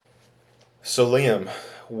So, Liam,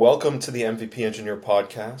 welcome to the MVP Engineer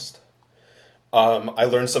podcast. I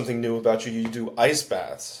learned something new about you. You do ice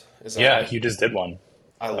baths. Is that Yeah, right? you just did one.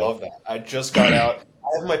 I So love that. I just got out.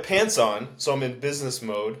 I have my pants on, so I'm in business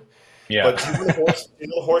mode. yeah. But do you know the horse? Do you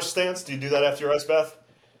know the horse stance? Do you do that after your ice bath?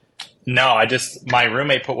 No, my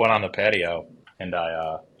roommate put one on the patio, and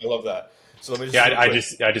I love that. So let me just yeah, do a I quick.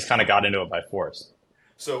 just I just kind of got into it by force.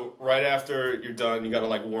 So right after you're done, you got to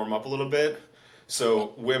like warm up a little bit. So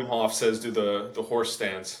Wim Hof says do the horse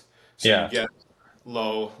stance. So you Yeah. get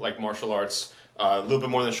low, like martial arts, a little bit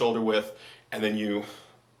more than shoulder width, and then you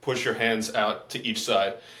push your hands out to each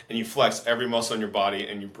side, and you flex every muscle in your body,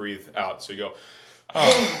 and you breathe out. So you go.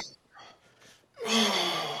 Oh,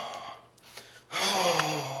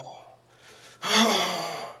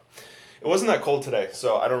 It wasn't that cold today,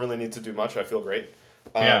 so I don't really need to do much. I feel great.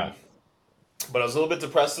 yeah, Um, but I was a little bit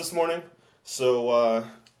depressed this morning, so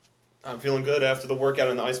I'm feeling good after the workout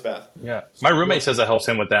in the ice bath. yeah. My roommate says it helps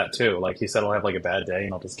him with that too. Like he said, he'll have like a bad day,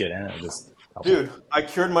 and I'll just get in it. Just help him. Dude, I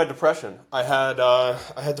cured my depression. I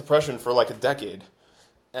had depression for like a decade,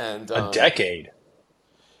 and A decade.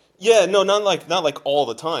 yeah, no, not like all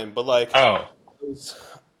the time, but like Oh,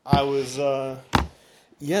 I was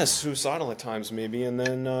yeah, suicidal at times maybe, and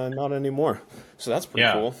then not anymore. So that's pretty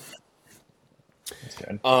yeah. cool. That's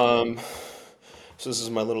good. So this is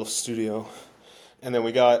my little studio, and then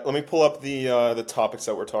we got. Let me pull up the topics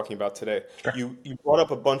that we're talking about today. Sure. You brought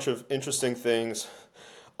up a bunch of interesting things.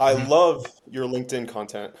 I Hmm. love your LinkedIn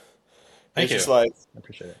content. Thank It's you. just like I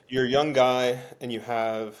appreciate it. you're a young guy and you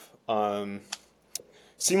have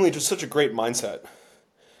seemingly just such a great mindset.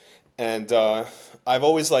 And I've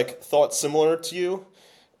always like thought similar to you,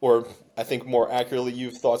 or I think more accurately,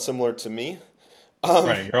 you've thought similar to me. Um,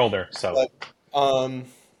 Right, you're older, so but um,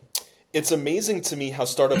 it's amazing to me how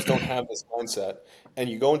startups don't have this mindset. And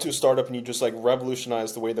you go into a startup and you just like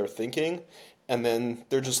revolutionize the way they're thinking, and then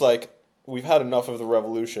they're just like, we've had enough of the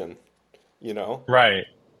revolution, you know? right.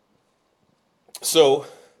 So,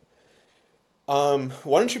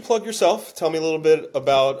 why don't you plug yourself? Tell me a little bit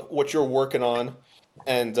about what you're working on,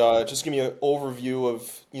 and just give me an overview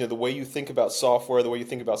of the way you think about software, the way you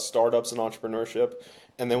think about startups and entrepreneurship,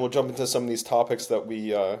 and then we'll jump into some of these topics that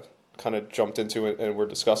we kind of jumped into and we're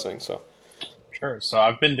discussing. So, Sure. So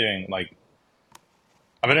I've been doing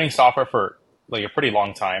software for like a pretty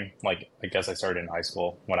long time. Like I guess I started in high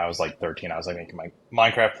school when I was like 13. I was like making my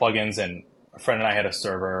Minecraft plugins, and a friend and I had a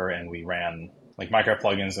server, and we ran like Minecraft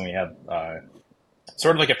plugins, and we had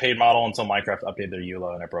sort of like a paid model until Minecraft updated their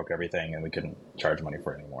EULA and it broke everything, and we couldn't charge money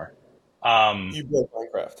for it anymore. Um, you built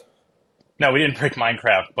Minecraft. no, we didn't break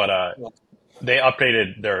Minecraft, but Yeah. they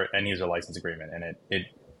updated their end user license agreement, and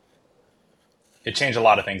it changed a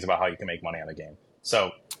lot of things about how you can make money on the game.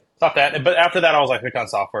 So stop that. But after that, I was like hooked on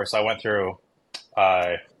software, so I went through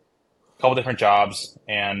a couple different jobs,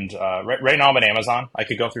 and right now I'm at Amazon. I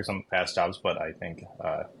could go through some past jobs, but I think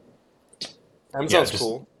yeah, Amazon's just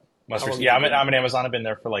cool. most How long have yeah, you been? I'm at Amazon. I've been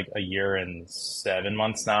there for like a year and 7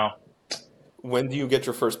 months now. When do you get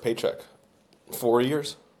your first paycheck? 4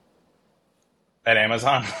 years? At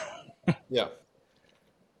Amazon. Yeah.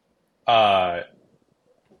 uh,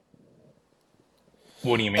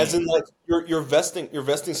 what do you As mean? in, like your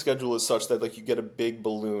vesting schedule is such that like you get a big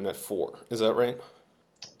balloon at 4. Is that right?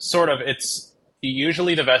 Sort of. It's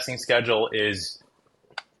usually the vesting schedule is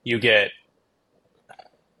you get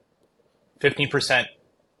 15%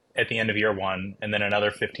 at the end of year one, and then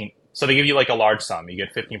another 15. So they give you like a large sum. You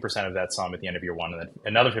get 15% of that sum at the end of year one, and then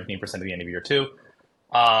another 15% at the end of year two.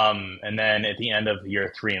 And then at the end of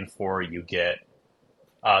year 3 and 4, you get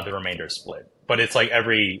the remainder split. But it's like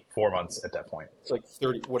every 4 months at that point. It's like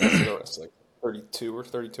 30. What is it? It's like 32 or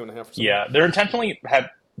 32 and a half or something. Yeah, they're intentionally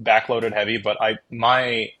backloaded heavy, but I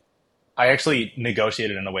actually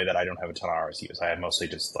negotiated in a way that I don't have a ton of RSUs. I had mostly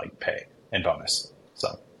just like pay and bonus.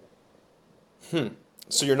 So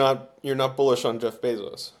So you're not bullish on Jeff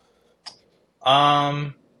Bezos.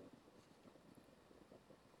 um,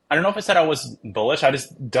 I don't know if I said I was bullish. I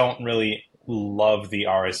just don't really love the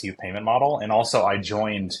RSU payment model. And also, I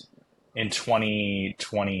joined in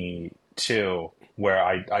 2022 where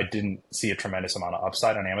I didn't see a tremendous amount of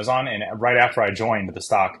upside on Amazon. And right after I joined, the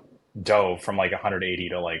stock dove from like 180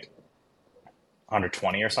 to like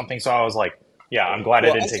 120 or something. So I was like, yeah, I'm glad I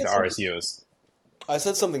Well, I didn't take said the something. RSUs. I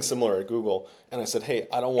said something similar at Google, and I said, "Hey,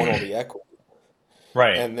 I don't want all the equity."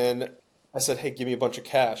 Right. And then I said, "Hey, give me a bunch of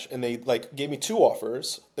cash." And they like gave me two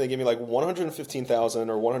offers. They gave me like 115,000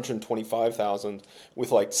 or 125,000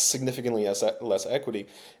 with like significantly less equity.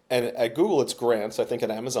 And at Google, it's grants. I think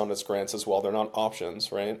at Amazon, it's grants as well. They're not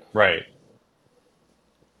options, right? Right.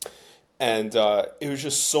 And it was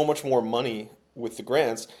just so much more money with the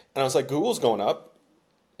grants, and I was like, Google's going up.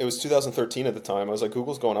 It was 2013 at the time. I was like,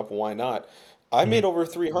 Google's going up. Why not? I Mhm. made over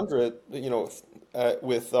 300,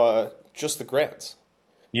 with just the grants,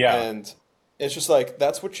 Yeah. and it's just like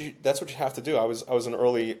that's what you have to do. I was an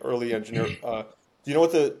early engineer. Do you know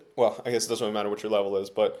what the well? I guess it doesn't really matter what your level is,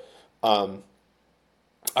 but um,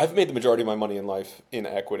 I've made the majority of my money in life in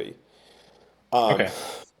equity. Um, Okay.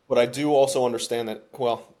 but I do also understand that,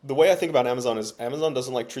 well, the way I think about Amazon is Amazon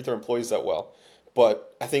doesn't like treat their employees that well.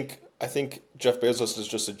 But I think Jeff Bezos is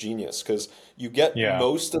just a genius because you get Yeah.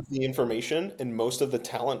 most of the information and most of the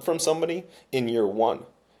talent from somebody in year one.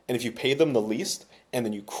 And if you pay them the least and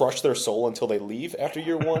then you crush their soul until they leave after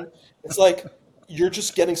year one, it's like you're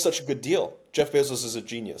just getting such a good deal. Jeff Bezos is a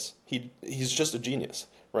genius. He's just a genius,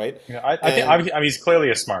 right? Yeah. And I mean, he's clearly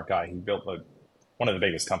a smart guy. He built one of the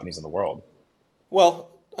biggest companies in the world. well,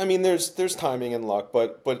 I mean, there's timing and luck,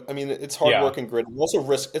 but I mean, it's hard Yeah. work and grit. And also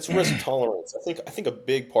risk. It's risk tolerance. I think a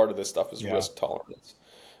big part of this stuff is Yeah. risk tolerance.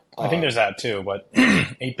 I think Um, there's that too, but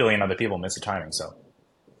 8 billion other people miss the timing. So,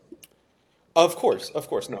 of course,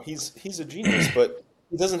 no, he's a genius, but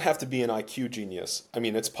he doesn't have to be an IQ genius. I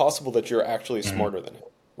mean, it's possible that you're actually mhm. smarter than him,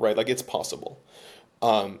 right? Like it's possible.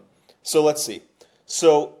 Um, so let's see.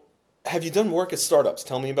 So, have you done work at startups?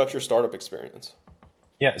 Tell me about your startup experience.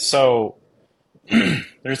 Yeah. So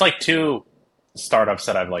there's like two startups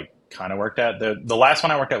that I've like kind of worked at. The last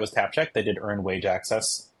one I worked at was TapCheck. They did earned wage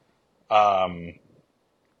access, um,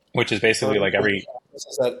 which is basically Earned like wage every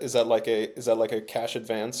access, is that like a cash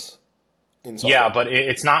advance in yeah, software? but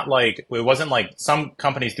it's not like it wasn't like some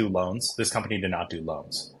companies do loans. This company did not do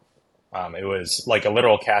loans. It was like a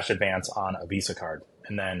literal cash advance on a Visa card,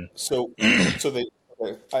 and then So, so they,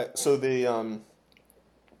 okay,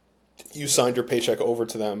 you signed your paycheck over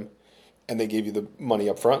to them, and they gave you the money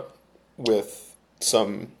up front with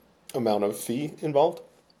some amount of fee involved,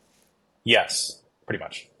 yes, pretty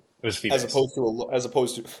much it was fee as based. opposed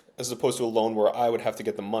to a loan where I would have to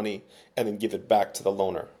get the money and then give it back to the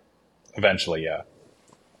loaner. Eventually, yeah.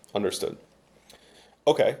 Understood.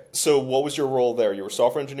 Okay, so what was your role there? You were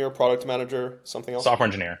software engineer, product manager, something else, Software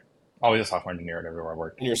engineer, always a software engineer at everywhere I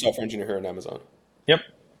worked. and you're a software engineer here at Amazon. Yep.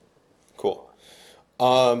 Cool.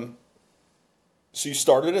 Um, so you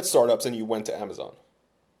started at startups and you went to Amazon.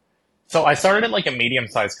 So I started at like a medium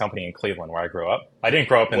sized company in Cleveland where I grew up. I didn't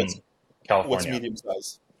grow up What's in what's California. medium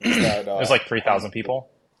size? Is that It was like three how many thousand people? people.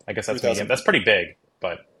 I guess Three that's medium. thousand That's people. pretty big,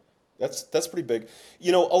 but That's pretty big.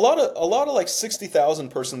 A lot of like 60,000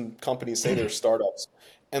 person companies say they're startups.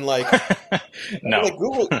 And like no.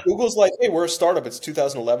 Google's like, "Hey, we're a startup. It's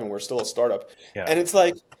 2011. We're still a startup." Yeah. And it's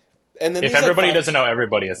like and then If these like everybody five doesn't know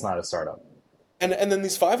everybody, it's not a startup. and then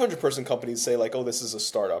these 500 person companies say like, "Oh, this is a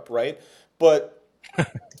startup," right? But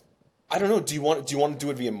I don't know, do you want to do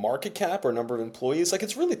it via market cap or number of employees? Like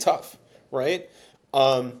it's really tough, right?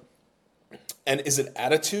 Um and is it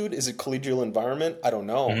attitude? Is it collegial environment? I don't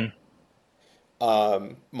know.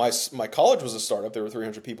 Hmm. My college was a startup. There were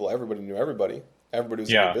 300 people. Everybody knew everybody. Everybody was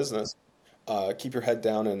in your Yeah. business. Keep your head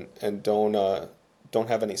down and don't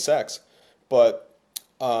have any sex. But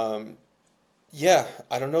yeah,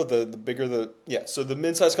 I don't know. The bigger the yeah. So the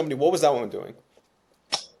mid-sized company, what was that one doing?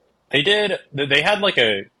 They did. They had like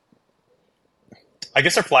a. I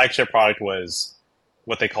guess their flagship product was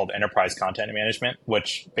what they called enterprise content management,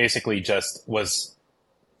 which basically just was.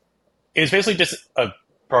 It was basically just a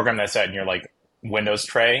program that sat in your like Windows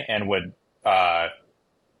tray and would.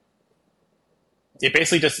 It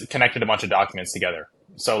basically just connected a bunch of documents together.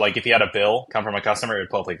 So like if you had a bill come from a customer, it would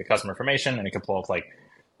pull up like the customer information, and it could pull up like.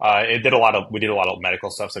 We did a lot of medical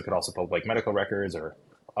stuff, so it could also pull up like medical records or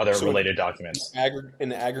other So related documents. an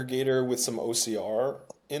aggregator with some OCR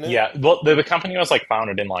in it. Yeah, well, the company was like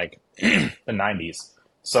founded in like the '90s,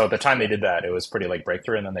 so at the time they did that, it was pretty like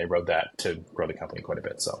breakthrough, and then they rode that to grow the company quite a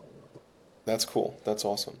bit. So, That's cool. That's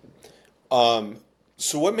awesome. Um,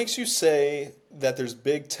 so what makes you say that there's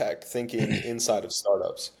big tech thinking inside of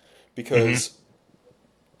startups? hmm Because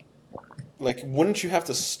like, wouldn't you have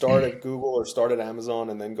to start at Google or start at Amazon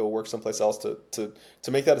and then go work someplace else to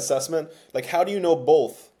make that assessment? Like, how do you know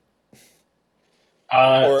both?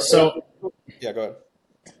 Or so yeah, go ahead.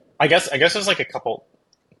 I guess there's like a couple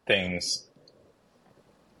things.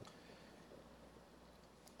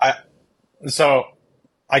 I so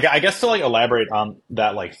I guess to like elaborate on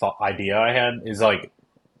that like thought idea I had is like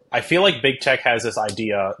I feel like big tech has this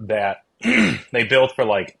idea that they build for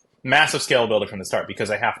like massive scalability from the start because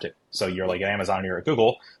they have to. So you're like at Amazon, you're at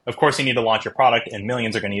Google. Of course, you need to launch your product, and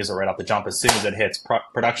millions are going to use it right off the jump as soon as it hits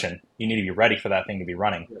production. You need to be ready for that thing to be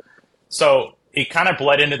running. So it kind of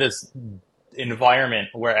bled into this environment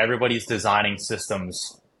where everybody's designing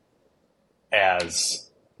systems as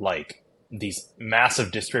like these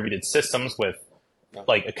massive distributed systems with Yeah.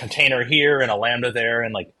 like a container here and a Lambda there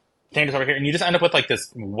and like containers over here, and you just end up with like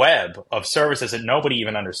this web of services that nobody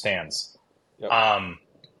even understands. Yep. Um,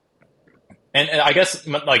 and I guess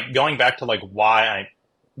like going back to like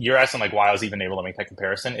you're asking like why I was even able to make that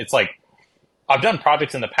comparison. It's like I've done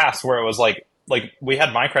projects in the past where it was like we had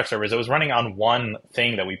Minecraft servers. It was running on one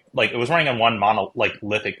thing that we like. It was running on one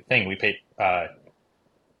monolithic thing. We paid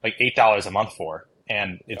like $8 a month for,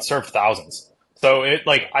 and it Yep. served thousands. So it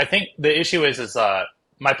like I think the issue is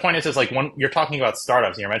my point is like when you're talking about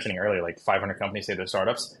startups, and you're mentioning earlier like 500 companies say they're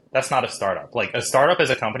startups. That's not a startup. Like a startup is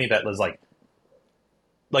a company that is like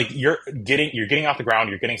you're getting off the ground,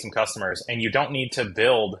 you're getting some customers, and you don't need to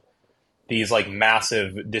build these like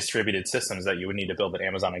massive distributed systems that you would need to build at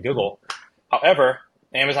Amazon and Google. However,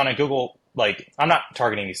 Amazon and Google, like I'm not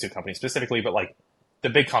targeting these two companies specifically, but like the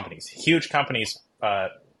big companies, huge companies,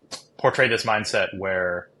 portray this mindset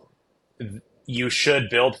where you should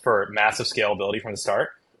build for massive scalability from the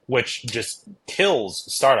start, which just kills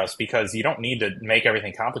startups because you don't need to make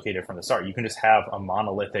everything complicated from the start. You can just have a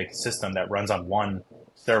monolithic system that runs on one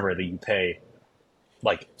server that you pay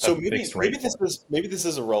like a So maybe fixed rate for. maybe this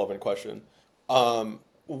is a relevant question.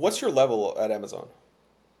 What's your level at Amazon?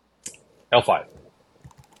 L5.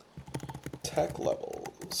 Tech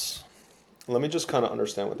levels. Let me just kind of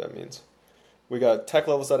understand what that means. We got tech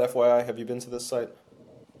levels at FYI. Have you been to this site?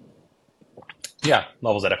 Yeah,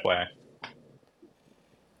 levels at FYI.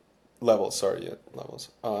 Levels, sorry, yeah, levels.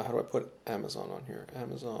 How do I put Amazon on here?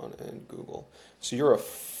 Amazon and Google. So you're a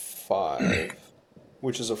 5,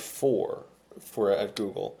 which is a 4 for at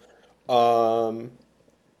Google. Um,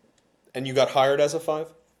 and you got hired as a 5?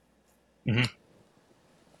 Hmm.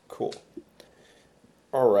 Cool.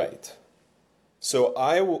 All right. So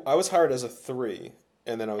I was hired as a 3,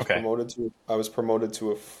 and then Okay. I was promoted to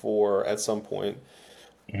a 4 at some point.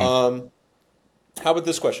 Hmm. Um, how about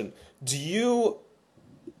this question? Do you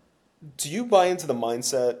buy into the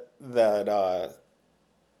mindset that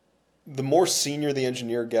the more senior the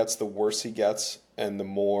engineer gets, the worse he gets, and the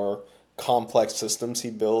more complex systems he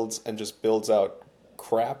builds and just builds out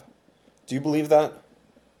crap? Do you believe that?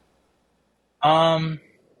 Um,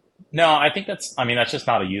 no, I think I mean, that's just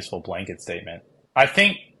not a useful blanket statement. I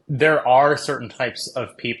think there are certain types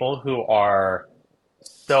of people who are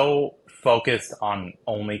so focused on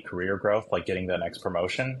only career growth, like getting the next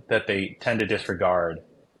promotion, that they tend to disregard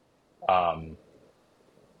um,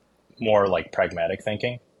 more like pragmatic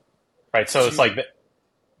thinking, right? So Do it's you like,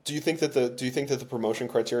 do you think that the promotion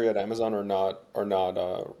criteria at Amazon are not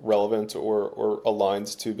relevant or aligned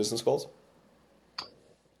to business goals?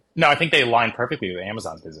 no, I think they align perfectly with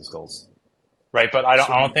Amazon's business goals, right? But So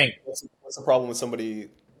I don't think, what's the problem with somebody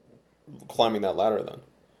climbing that ladder then?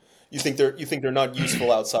 You think they're not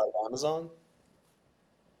useful outside of Amazon?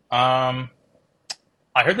 um,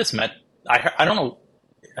 I heard this met, I don't know,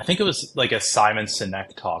 I think it was like a Simon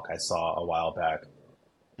Sinek talk I saw a while back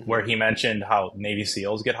Hmm. where he mentioned how Navy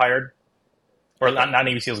SEALs get hired, or Okay. not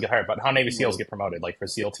Navy SEALs get hired, but how Navy SEALs Right. get promoted, like for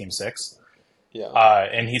SEAL Team 6. Yeah.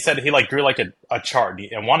 And he said he like drew like a chart.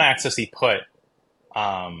 And one axis he put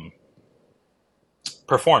um,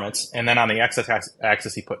 performance, and then on the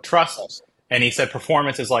axis he put trust. Yes. And he said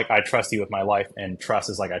performance is like I trust you with my life, and trust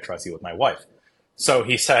is like I trust you with my wife. So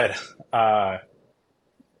he said uh,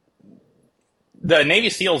 the Navy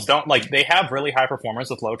SEALs don't like they have really high performers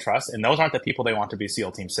with low trust, and those aren't the people they want to be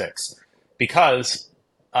SEAL Team 6 because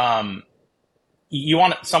um, you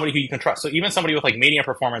want somebody who you can trust. So even somebody with like medium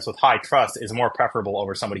performance with high trust is more preferable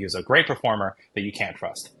over somebody who's a great performer that you can't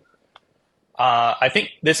trust. I think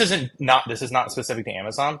this is not specific to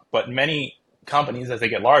Amazon, but many companies as they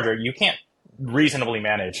get larger, you can't reasonably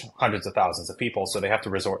manage hundreds of thousands of people, so they have to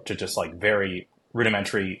resort to just like very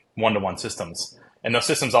rudimentary one-to-one systems, and those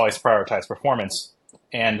systems always prioritize performance,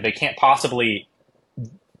 and they can't possibly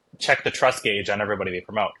check the trust gauge on everybody they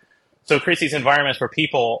promote. So it creates these environments where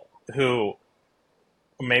people who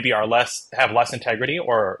maybe are less have less integrity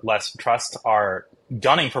or less trust are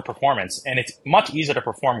gunning for performance, and it's much easier to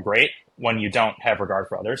perform great when you don't have regard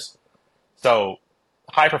for others. So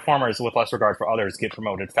high performers with less regard for others get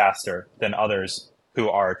promoted faster than others who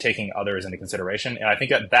are taking others into consideration, and I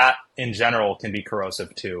think that in general can be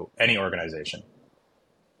corrosive to any organization.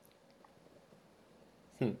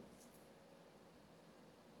 Hmm.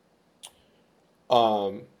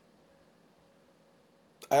 Um,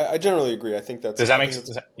 I generally agree. Does that I make think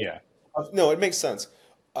sense? Yeah. no, it makes sense.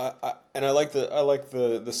 And I like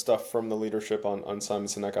the stuff from the leadership on Simon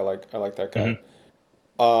Sinek. I like that guy.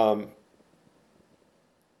 Hmm. Um,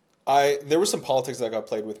 I there was some politics that got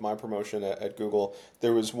played with my promotion at Google.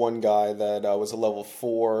 There was one guy that was a level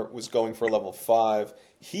 4, was going for a level 5.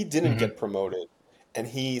 He didn't Hmm. get promoted, and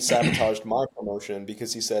he sabotaged my promotion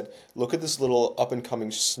because he said, "Look at this little up and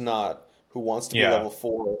coming snot who wants to be a Yeah, level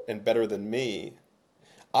 4 and better than me.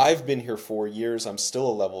 I've been here 4 years. I'm still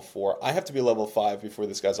a level 4. I have to be a level 5 before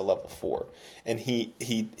this guy's a level 4." And he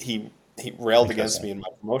railed against interesting. me in my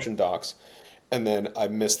promotion docs, and then I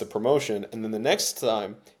missed the promotion. And then the next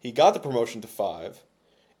time he got the promotion to 5,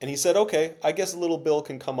 and he said, "Okay, I guess a little bill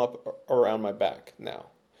can come up around my back now."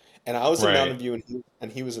 And I was in Right, Mountain View,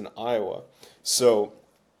 and he was in Iowa, so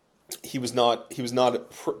he was not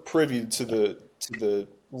privy to the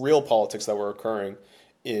real politics that were occurring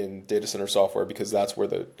in data center software because that's where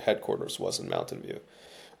the headquarters was in Mountain View.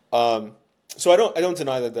 Um, so I don't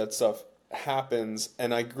deny that that stuff happens,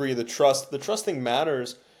 and I agree the trust thing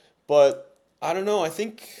matters, but I don't know. I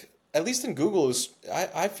think at least in Google is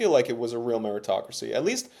I feel like it was a real meritocracy. At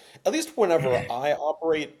least whenever I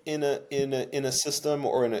operate in a system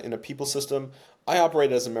or in a people system, I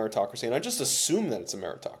operate as a meritocracy, and I just assume that it's a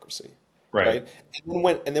meritocracy, right. right?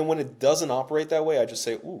 And then when it doesn't operate that way, I just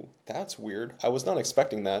say, "Ooh, that's weird. I was not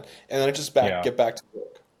expecting that," and then I just Yeah. get back to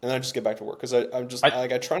work, and then I just get back to work because I'm just I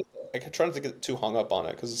I try not to get too hung up on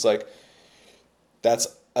it because it's like that's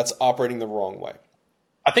operating the wrong way.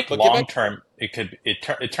 I think But get long back. term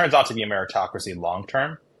it turns out to be a meritocracy long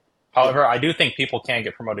term. Yeah, However, I do think people can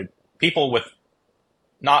get promoted. People with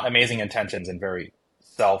not amazing intentions and very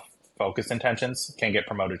self focused intentions can get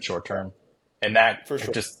promoted short term, and that for it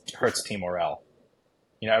sure, just for hurts sure. team morale.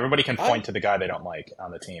 You know, everybody can I point to the guy they don't like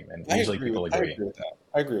on the team, and I usually agree with people I agree. agree with that.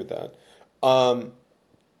 I agree with that. Um,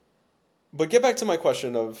 but get back to my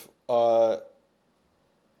question of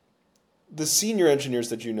the senior engineers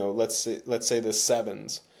that you know. Let's say the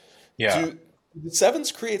sevens. Yeah. Do the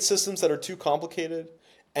sevens create systems that are too complicated?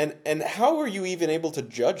 And how are you even able to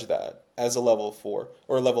judge that as a level 4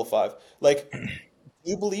 or a level 5? Like, do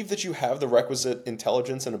you believe that you have the requisite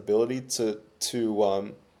intelligence and ability to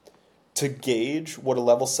gauge what a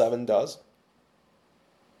level 7 does?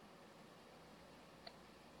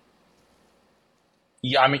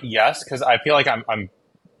 Yeah, I mean, yes, because I feel like I'm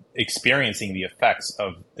experiencing the effects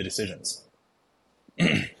of the decisions.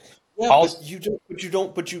 Yeah, Paul's but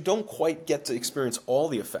you don't quite get to experience all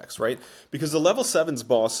the effects, right? Because the level seven's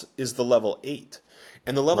boss is the level 8,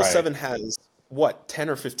 and the level right. 7 has what, 10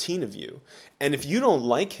 or 15 of you. And if you don't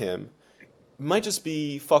like him, it might just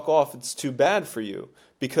be fuck off, it's too bad for you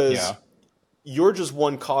because Yeah. you're just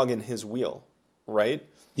one cog in his wheel, right?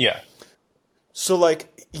 Yeah. So like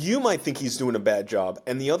you might think he's doing a bad job,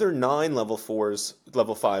 and the other 9 level 4s,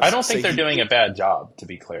 level I 5s don't think say they're he. doing a bad job, to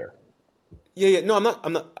be clear. Yeah, yeah. No,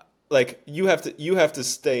 I'm not. Like you have to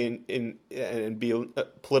stay in and be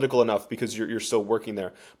political enough because you're still working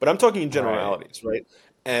there. But I'm talking in Right. generalities, right?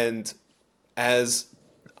 And as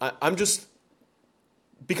I'm just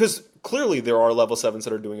because clearly there are level sevens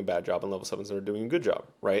that are doing a bad job and level sevens that are doing a good job,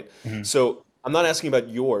 right? Hmm. So I'm not asking about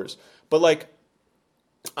yours, but like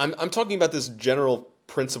I'm talking about this general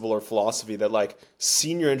principle or philosophy that like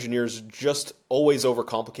senior engineers just always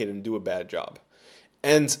overcomplicate and do a bad job.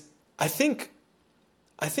 And I think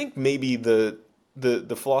I think maybe the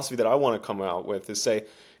philosophy that I want to come out with is say,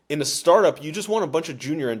 in a startup, you just want a bunch of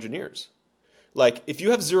junior engineers. Like if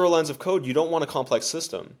you have 0 lines of code, you don't want a complex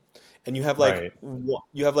system, and Right.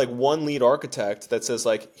 you have like one lead architect that says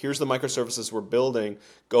like, here's the microservices we're building,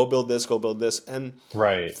 go build this, go build this. And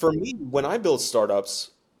Right. for me, when I build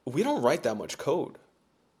startups, we don't write that much code.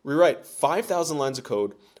 We write 5,000 lines of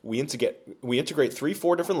code. We integrate 3,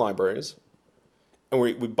 4 different libraries, and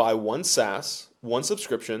we buy one SaaS, one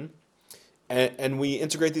subscription, and we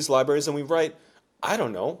integrate these libraries and we write, I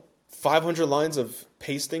don't know, 500 lines of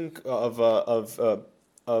pasting of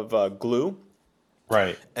glue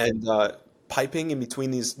Right. and piping in between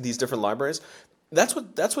these different libraries. That's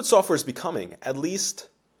what software is becoming, at least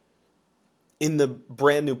in the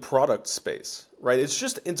brand new product space, right? It's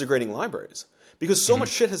just integrating libraries because so much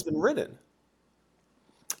Hmm. shit has been written.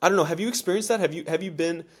 I don't know. Have you experienced that? Have you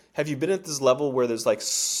been at this level where there's like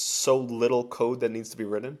so little code that needs to be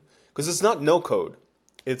written? Because it's not no code.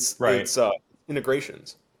 It's Right. it's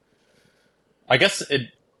integrations. I guess it.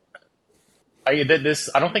 I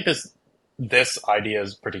don't think this idea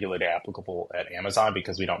is particularly applicable at Amazon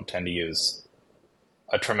because we don't tend to use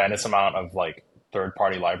a tremendous amount of like third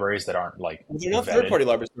party libraries that aren't like Well, they're not vetted. third-party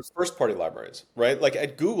libraries, they're first-party libraries, right? Like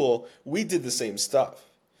at Google, we did the same stuff.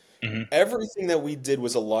 Hmm. Everything that we did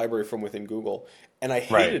was a library from within Google, and I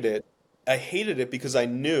Right. hated it. I hated it because I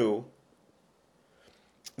knew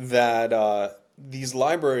that these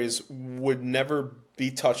libraries would never be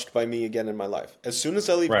touched by me again in my life. As soon as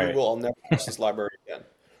I leave Right. Google, I'll never touch this library again,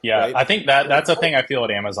 Yeah, right? I think that that's a thing I feel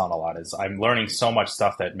at Amazon a lot is I'm learning so much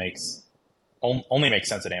stuff that only makes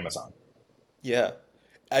sense at Amazon. Yeah.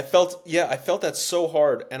 I felt that so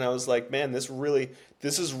hard and I was like, man, this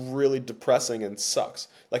is really depressing and sucks.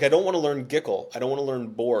 Like I don't want to learn Gickel. I don't want to learn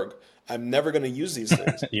Borg. I'm never going to use these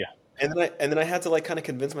things. Yeah. And then I had to like kind of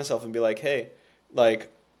convince myself and be like, hey, like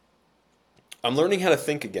I'm learning how to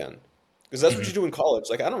think again. Because that's what Hmm. you do in college.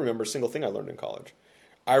 Like I don't remember a single thing I learned in college.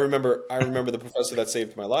 I remember the professor that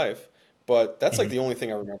saved my life, but that's like Hmm. the only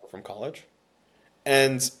thing I remember from college.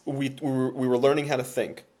 And we were learning how to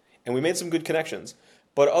think, and we made some good connections.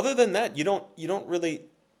 But other than that, you don't really,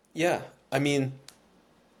 yeah. I mean,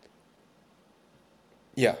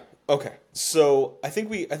 yeah. Okay. So I think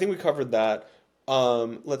we covered that.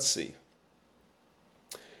 Let's see.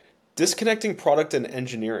 Disconnecting product and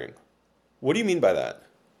engineering. What do you mean by that?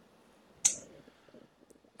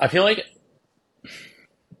 I feel like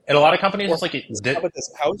in a lot of companies, Or it's like how about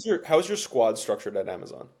this? How's your squad structured at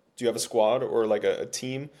Amazon? Do you have a squad or like a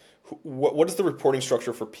team? What is the reporting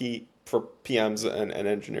structure for PMs and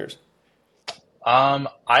engineers?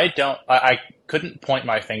 I don't. I couldn't point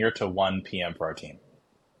my finger to one PM for our team.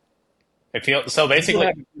 I feel so. Basically,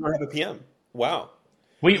 You don't have a PM. Wow.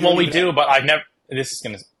 You well don't we even have. do, but I've never. This is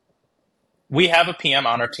gonna. We have a PM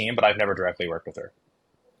on our team, but I've never directly worked with her.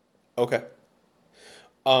 Okay.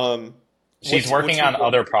 Um, She's what's working your on goal?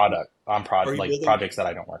 other Are you like building projects that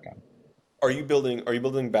I don't work on. are you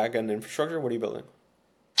building back end infrastructure? What are you building?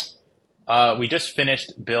 We just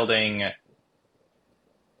finished building.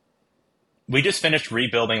 We just finished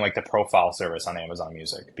rebuilding like the profile service on Amazon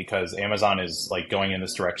Music because Amazon is like going in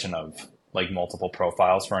this direction of like multiple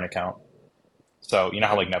profiles for an account. So you know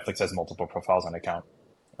how Okay. like Netflix has multiple profiles on an account.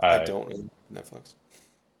 I Uh, don't know Netflix.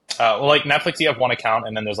 well, like Netflix, you have one account,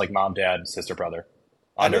 and then there's like mom, dad, sister, brother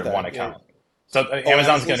I know under one that. Yeah. account. So Oh,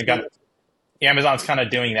 Amazon's doing it Amazon's kind of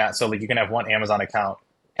doing that. So like you can have one Amazon account,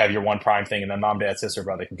 have your one Prime thing, and then mom, dad, sister,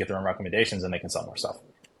 brother can get their own recommendations, and they can sell more stuff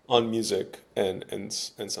on music and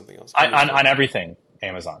something else. Understood. on everything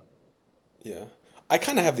Amazon. Yeah. I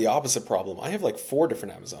kind of have the opposite problem. I have like four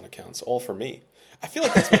different Amazon accounts, all for me. I feel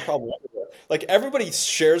like that's my problem everywhere. Like everybody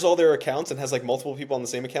shares all their accounts and has like multiple people on the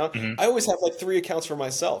same account. Hmm. I always have like three accounts for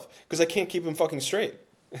myself because I can't keep them fucking straight.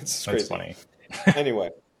 It's just That's crazy. funny. Anyway,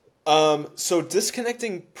 so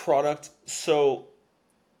disconnecting product. So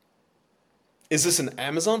is this an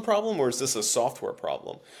Amazon problem or is this a software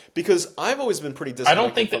problem? Because I've always been pretty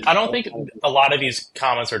disconnected from I my don't own think kind a lot of these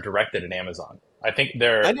comments are directed at Amazon. I think I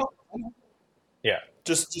they're know, I know. yeah.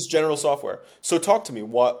 Just general software. So talk to me.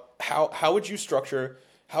 How would you structure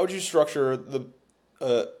the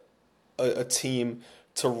uh, a team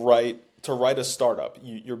to write a startup?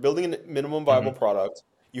 You're building a minimum viable Hmm. product.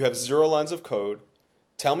 You have zero lines of code.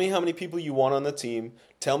 Tell me how many people you want on the team.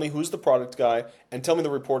 Tell me who's the product guy, and tell me the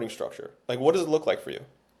reporting structure. Like, what does it look like for you?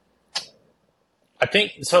 I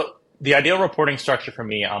think so. The ideal reporting structure for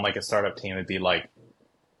me on like a startup team would be like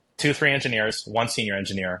two, three engineers, one senior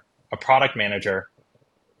engineer, a product manager,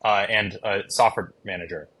 and a software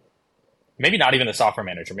manager. Maybe not even the software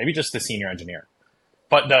manager, maybe just the senior engineer.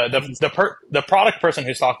 But the product person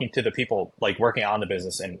who's talking to the people like working on the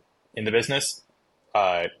business and in the business,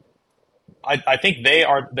 uh, I think they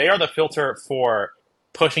are the filter for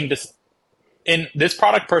pushing this. In this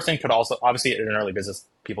product person could also obviously in an early business,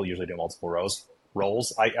 people usually do multiple roles.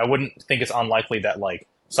 I wouldn't think it's unlikely that like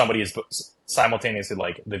somebody is simultaneously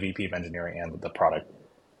like the VP of engineering and the product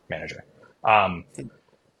manager. Um,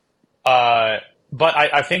 uh, but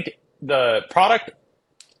I think the product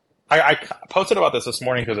I posted about this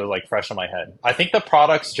morning because it was like fresh in my head. I think the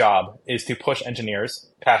product's job is to push engineers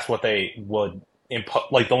past what they would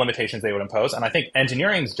like the limitations they would impose, and I think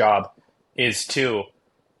engineering's job is to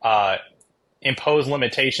uh, impose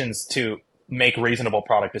limitations to make reasonable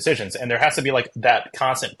product decisions. And there has to be like that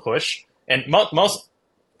constant push. And most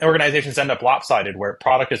organizations end up lopsided where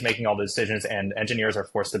product is making all the decisions and engineers are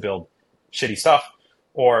forced to build shitty stuff,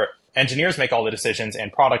 or engineers make all the decisions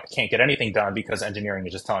and product can't get anything done because engineering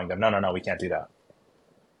is just telling them, no, no, no, we can't do that.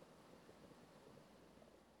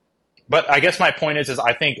 But I guess my point is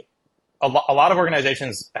I think a lot of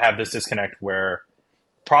organizations have this disconnect where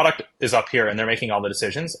product is up here and they're making all the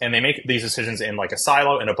decisions and they make these decisions in like a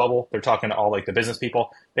silo in a bubble. They're talking to all like the business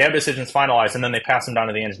people. They have decisions finalized and then they pass them down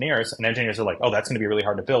to the engineers and engineers are like, oh, that's going to be really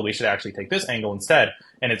hard to build. We should actually take this angle instead.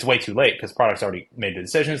 And it's way too late because product's already made the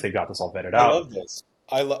decisions. They've got this all vetted I out. love this.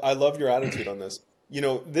 I love your attitude on this. You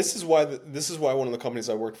know, this is why one of the companies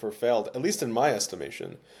I worked for failed, at least in my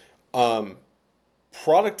estimation. Um,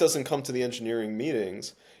 Product doesn't come to the engineering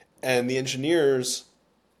meetings, and the engineers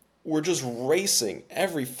were just racing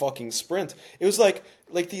every fucking sprint. It was like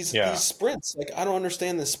these Yeah. sprints. Like I don't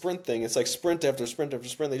understand this sprint thing. It's like sprint after sprint after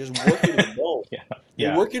sprint. They just work you to the bone. Yeah. They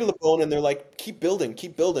Yeah. work you to the bone, and they're like, keep building,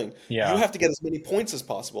 keep building. You Yeah. have to get as many points as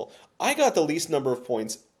possible. I got the least number of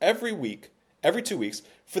points every week, every 2 weeks,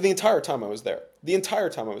 for the entire time I was there. The entire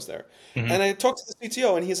time I was there. Hmm. And I talked to the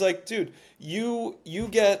CTO, and he's like, dude, you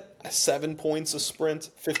get 7 points a sprint,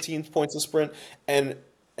 15 points a sprint, and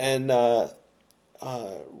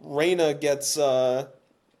Reina gets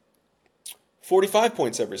 45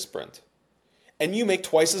 points every sprint, and you make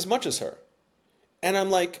twice as much as her. And I'm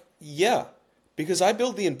like, yeah, because I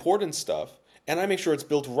build the important stuff and I make sure it's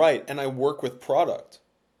built right and I work with product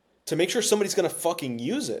to make sure somebody's going to fucking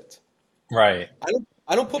use it. Right.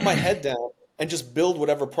 I don't put my head down and just build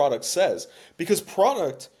whatever product says because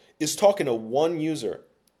product is talking to one user.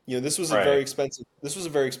 Right. This was a very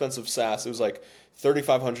expensive SaaS. It was like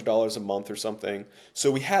 $3,500 a month or something.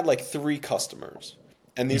 So we had like three customers.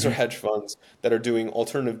 And these are Hmm. hedge funds that are doing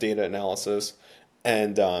alternative data analysis.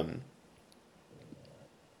 And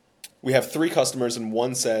we have three customers, and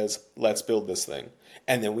one says, let's build this thing.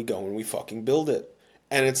 And then we go and we fucking build it.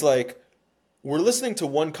 And it's like, we're listening to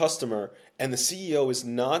one customer, and the CEO is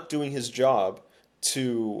not doing his job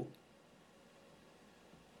to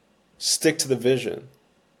stick to the vision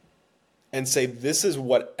and say, this is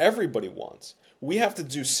what everybody wants. We have to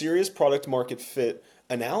do serious product market fit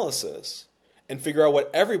analysis and figure out what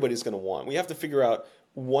everybody's going to want. We have to figure out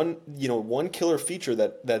one killer feature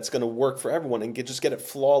that's going to work for everyone and just get it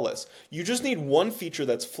flawless. You just need one feature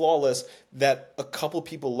that's flawless that a couple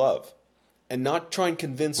people love and not try and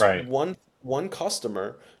convince Right. one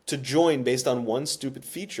customer to join based on one stupid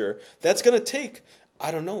feature. That's going to take,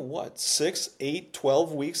 I don't know what, 6, 8,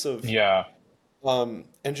 12 weeks of Yeah.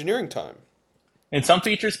 engineering time. And some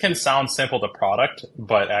features can sound simple to product,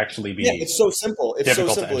 but actually Yeah, be it's so simple. It's so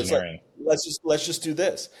difficult to simple. It's like engineering. let's just do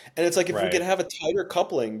this. And it's like if we could Right. have a tighter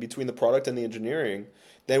coupling between the product and the engineering,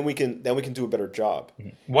 then we can do a better job.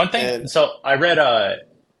 One thing, And so I read, I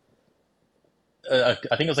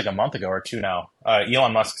think it was like a month ago or two now,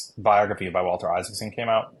 Elon Musk's biography by Walter Isaacson came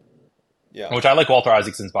out, yeah, which I like Walter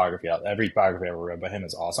Isaacson's biography. Every biography I ever read by him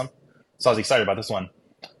is awesome. So I was excited about this one.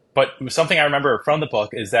 But something I remember from the book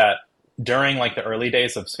is that during like the early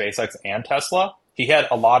days of SpaceX and Tesla, he had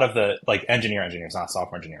a lot of the like engineers, not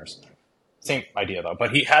software engineers. Same idea though,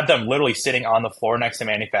 but he had them literally sitting on the floor next to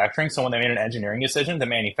manufacturing. So when they made an engineering decision, the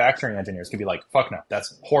manufacturing engineers could be like, "Fuck no,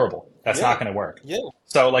 that's horrible. That's yeah, not going to work." yeah,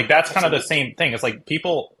 So like that's kind of the absolutely. same thing. It's like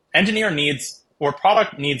engineer needs or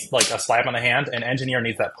product needs like a slap on the hand, and engineer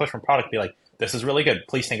needs that push from product to be like, "This is really good.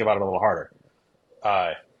 Please think about it a little harder."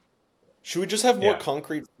 Uh, Should we just have more yeah,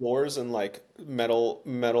 concrete floors and like metal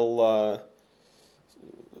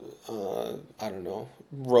I don't know,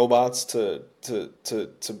 robots to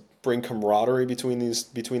bring camaraderie between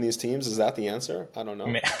these teams? Is that the answer? I don't I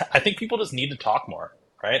know. mean, I think people just need to talk more,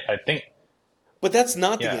 right? I think, But that's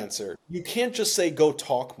not the yeah, answer. You can't just say go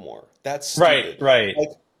talk more. That's right, stupid. right. Like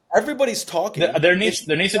everybody's Th- talking. There If needs you're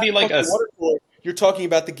there needs to at be a like fucking water cooler, you're talking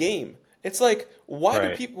about the game. It's like why do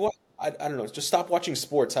right, people? I don't know. Just stop watching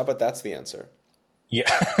sports. How about that's the answer? yeah,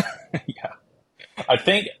 yeah. I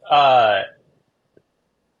think,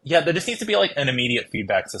 yeah, there just needs to be like an immediate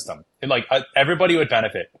feedback system. And, like everybody would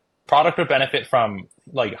benefit. Product would benefit from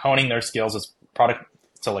like honing their skills as product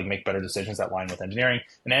to like make better decisions that line with engineering.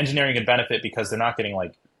 And engineering could benefit because they're not getting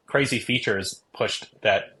like crazy features pushed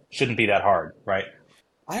that shouldn't be that hard, right?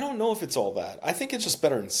 I don't know if it's all that. I think it's just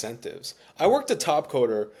better incentives. I worked at Top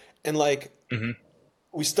Coder, and like Hmm.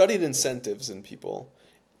 we studied incentives in people,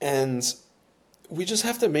 and we just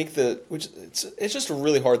have to make which it's just a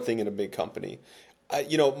really hard thing in a big company.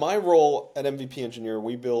 My role at MVP Engineer,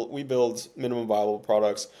 we build minimum viable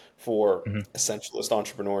products for Hmm. essentialist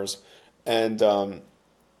entrepreneurs, and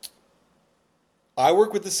I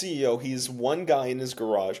work with the CEO. He's one guy in his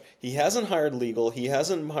garage. He hasn't hired legal. He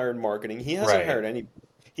hasn't hired marketing. He hasn't Right, hired any.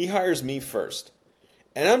 He hires me first,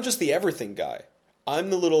 and I'm just the everything guy. I'm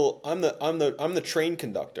the train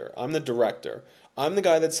conductor. I'm the director. I'm the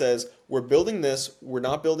guy that says we're building this. We're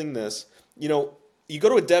not building this. You go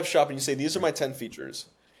to a dev shop and you say these are my 10 features,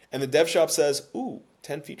 and the dev shop says, "Ooh,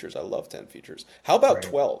 10 features. I love 10 features. How about right.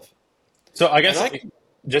 12?" So I And guess I can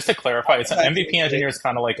just to clarify, it's come an back to you MVP and say, engineer is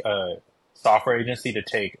kind of like a software agency to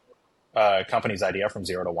take a company's idea from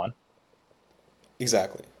zero to one.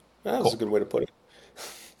 exactly. That was a Cool. good way to put it.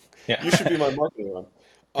 Yeah. You should be my marketing one.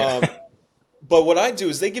 Yeah. Um, But what I do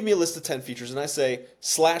is they give me a list of 10 features and I say,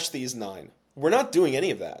 slash these nine. We're not doing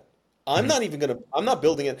any of that. Mhm. I'm not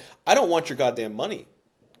building it. I don't want your goddamn money.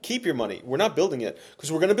 Keep your money. We're not building it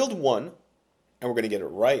because we're going to build one and we're going to get it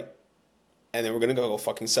right, and then we're going to go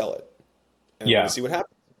fucking sell it, and we're going Yeah. to see what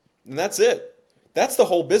happens. And that's it. That's the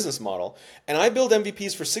whole business model. And I build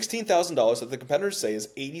MVPs for $16,000 that the competitors say is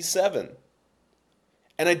 87,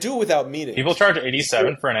 and I do it without People meetings. charge So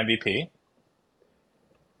 87 for an MVP.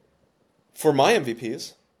 for my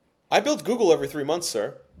MVPs, I build Google every 3 months,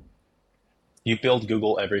 sir. You build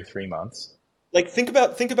Google every 3 months. Like think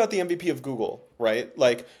about the MVP of Google, right?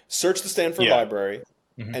 Like search the Stanford Yeah. library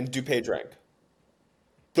Hmm. and do PageRank.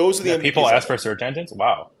 Those are the Yeah. People MVPs I ask build. for search engines.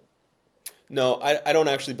 Wow. No, I don't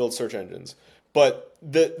actually build search engines, but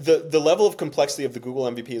the level of complexity of the Google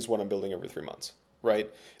MVP is what I'm building every 3 months, right?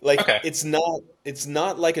 Like Okay. it's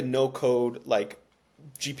not like a no code like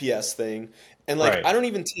GPS thing. And like Right.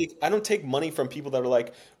 I don't take money from people that are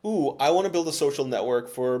like, "Ooh, I want to build a social network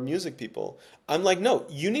for music people." I'm like, "No,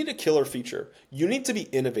 you need a killer feature. You need to be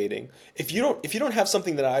innovating. If you don't have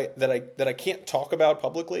something that I can't talk about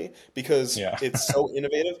publicly because Yeah. it's so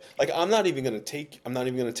innovative, like I'm not even going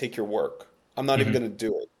to take your work. I'm not even Hmm. going to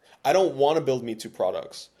do it. I don't want to build Me Too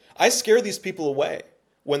products. I scare these people away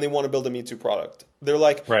when they want to build a Me Too product. They're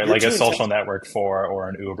like, Right. "You're Like a too social intense." network for, or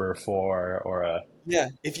an Uber for, or a, Yeah,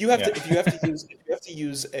 if you have yeah. to if you have to use if you have to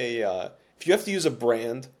use a if you have to use a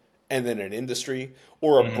brand and then an industry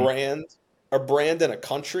or a Hmm. brand and a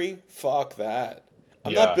country, fuck that.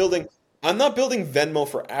 I'm not Yeah. building I'm not building Venmo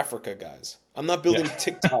for Africa, guys. I'm not Yeah. building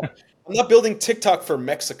TikTok. I'm not building TikTok for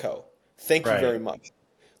Mexico. Thank you Right. very much.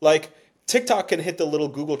 Like TikTok can hit the little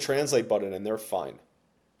Google Translate button and they're fine.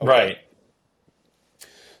 Okay? Right.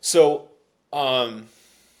 So, um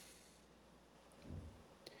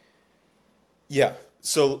yeah.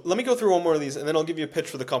 So let me go through one more of these, and then I'll give you a pitch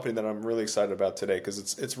for the company that I'm really excited about today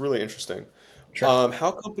because it's really interesting. Sure.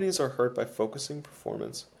 How companies are hurt by focusing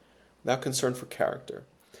performance without concern for character.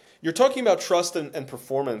 You're talking about trust and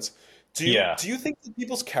performance. Do you Yeah. do you think that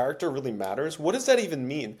people's character really matters? What does that even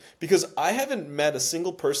mean? Because I haven't met a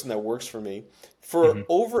single person that works for me for Hmm.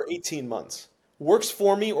 over 18 months. Works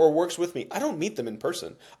for me or works with me. I don't meet them in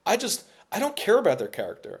person. I don't care about their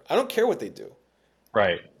character. I don't care what they do.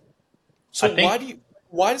 Right. So I think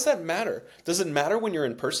why does that matter? Does it matter when you're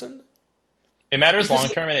in person? it matters Because long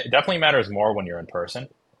term, and it definitely matters more when you're in person.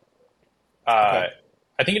 Uh, okay.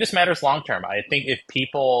 I think it just matters long term. I think if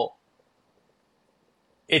people,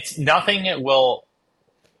 it's nothing that will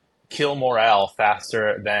kill morale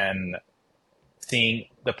faster than seeing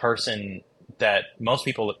the person that most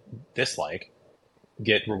people dislike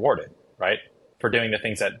get rewarded, right? For doing the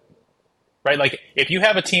things that, right? Like if you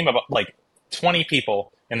have a team of like 20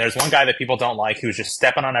 people and there's one guy that people don't like who's just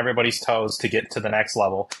stepping on everybody's toes to get to the next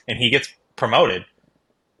level and he gets promoted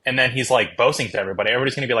and then he's like boasting to everybody,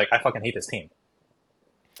 everybody's going to be like, I fucking hate this team.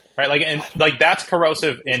 Right? Like, and like that's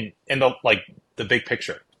corrosive in the, like the big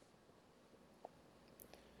picture.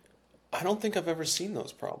 I don't think I've ever seen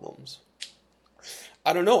those problems.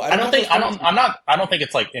 I don't know. I I don't don't have those think, I problems. don't, I'm not, I don't think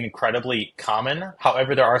it's like incredibly common.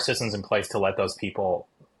 However, there are systems in place to let those people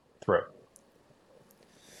through.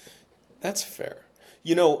 That's fair.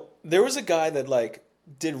 There was a guy that like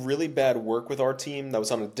did really bad work with our team that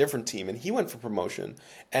was on a different team and he went for promotion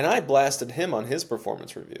and I blasted him on his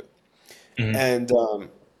performance review. Hmm. And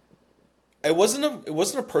it wasn't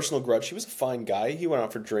a personal grudge. He was a fine guy. He went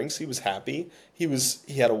out for drinks. He was happy. He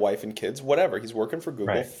had a wife and kids, whatever. He's working for Google,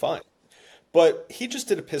 Right. fine. But he just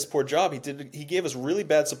did a piss poor job. He gave us really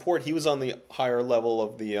bad support. He was on the higher level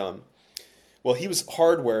of the well, he was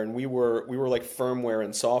hardware and we were like firmware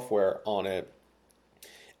and software on it.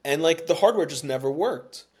 And like the hardware just never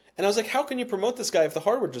worked. And I was like, how can you promote this guy if the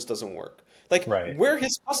hardware just doesn't work? Like Right. we're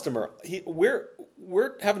his customer.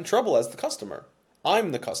 We're having trouble as the customer.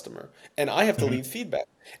 I'm the customer and I have to Hmm. leave feedback.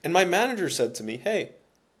 And my manager said to me, "Hey,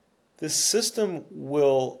 this system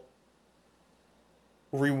will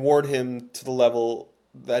reward him to the level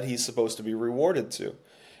that he's supposed to be rewarded to."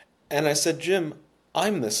 And I said, "Jim,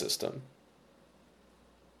 I'm the system.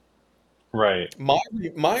 Right.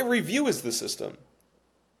 My review is the system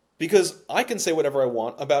because I can say whatever I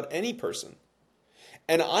want about any person.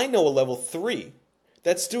 And I know a level 3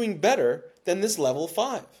 that's doing better than this level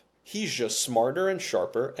 5. He's just smarter and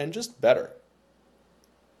sharper and just better."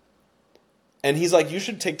 And he's like, "You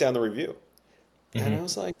should take down the review." And I Hmm.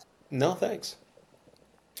 was like, "No, thanks."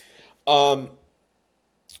 Um,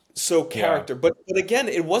 so Yeah. character, but again,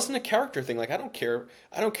 it wasn't a character thing. Like I don't care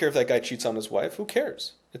if that guy cheats on his wife. Who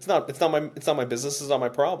cares? It's not my business. It's not my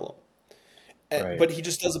problem. Right. But he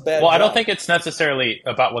just does a bad Well, I don't job. think it's necessarily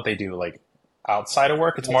about what they do, like outside of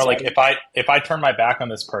work. It's more like Outside of if I turn my back on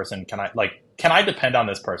this person, can I depend on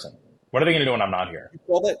this person? What are they going to do when I'm not here?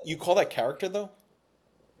 you call that character though?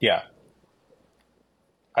 Yeah.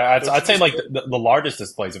 Don't you I'd say just like the largest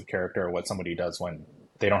displays of character are what somebody does when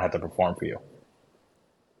they don't have to perform for you,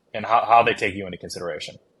 and how they take you into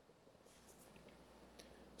consideration.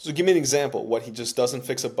 so give me an example. What, he just doesn't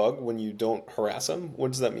fix a bug when you don't harass him?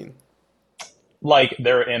 What does that mean? Like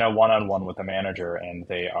they're in a one-on-one with a manager and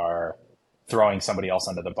they are throwing somebody else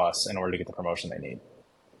under the bus in order to get the promotion they need.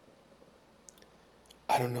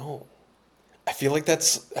 I don't know. I feel like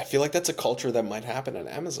that's a culture that might happen at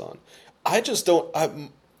Amazon. I just don't I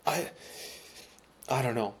I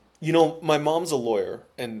don't know. You know, my mom's a lawyer,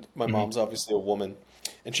 and my Hmm. mom's obviously a woman,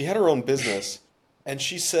 and she had her own business, and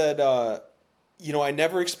she said, I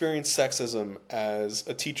never experienced sexism as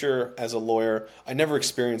a teacher, as a lawyer. I never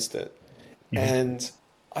experienced it. Hmm. And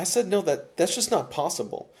I said, no, that's just not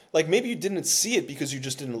possible. Like maybe you didn't see it because you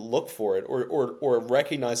just didn't look for it or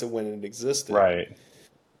recognize it when it existed. Right,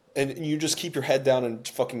 And you just keep your head down and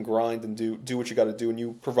fucking grind and do what you got to do, and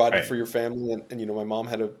you provided right, for your family. And my mom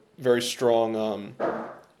had a very strong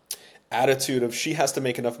attitude of she has to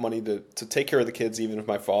make enough money to take care of the kids even if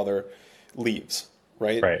my father leaves,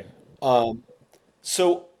 right? right.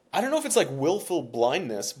 So I don't know if it's like willful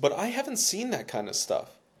blindness, but I haven't seen that kind of stuff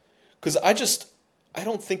because I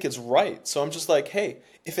don't think it's right. So I'm just like, hey,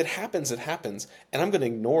 if it happens, it happens, and I'm going to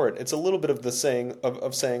ignore it. It's a little bit of the saying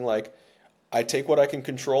of saying like, I take what I can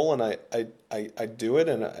control and I do it,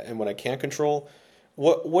 and when I can't control,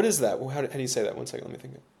 what is that? How do you say that? One second, let me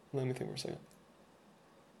think. Let me think for a second.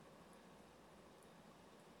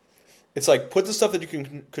 It's like put the stuff that you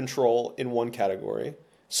can control in one category,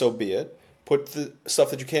 so be it. Put the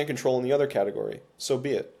stuff that you can't control in the other category, so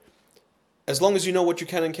be it. As long as you know what you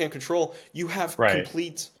can and can't control, you have Right.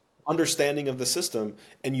 complete understanding of the system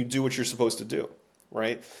and you do what you're supposed to do,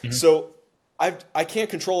 right? Hmm. So I can't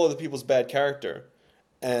control other people's bad character,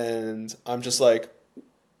 and I'm just like,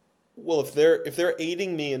 well, if they're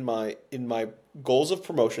aiding me in my goals of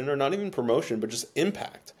promotion, or not even promotion, but just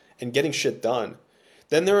impact and getting shit done,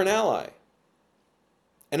 then they're an ally.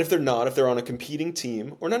 And if they're not, if they're on a competing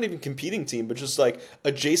team, or not even competing team, but just like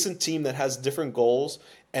adjacent team that has different goals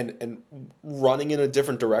and running in a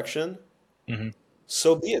different direction, Hmm.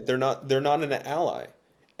 so be it. They're not an ally.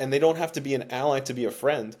 And they don't have to be an ally to be a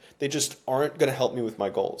friend. They just aren't going to help me with my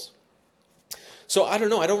goals. So I don't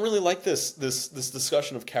know. I don't really like this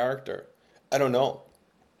discussion of character. I don't know.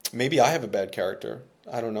 Maybe I have a bad character.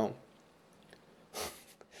 I don't know.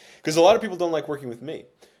 Because a lot of people don't like working with me.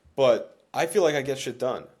 But I feel like I get shit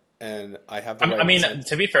done and I have the I right mean, incentive.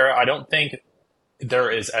 to be fair, I don't think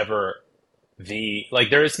there is ever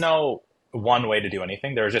there is no one way to do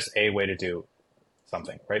anything. There is just a way to do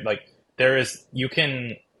something, right? Like there is, you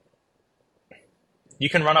can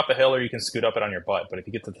run up a hill or you can scoot up it on your butt, but if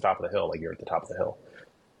you get to the top of the hill, like you're at the top of the hill,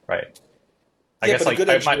 right? I Yeah, guess but a like good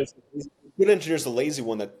I engineer might, is good engineer is the lazy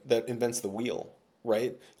one that invents the wheel,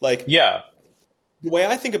 right? Like yeah. the way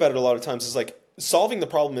I think about it a lot of times is like solving the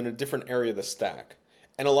problem in a different area of the stack.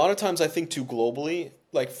 And a lot of times I think too globally,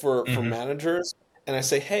 like for Hmm. managers, and I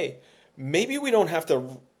say, "Hey, maybe we don't have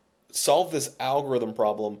to solve this algorithm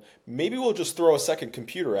problem. Maybe we'll just throw a second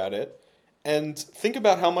computer at it and think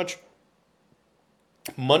about how much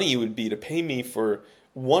money it would be to pay me for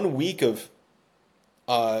 1 week of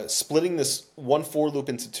splitting this one for loop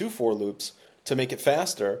into two for loops to make it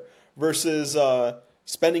faster versus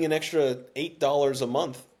spending an extra $8 a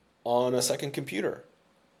month on a second computer.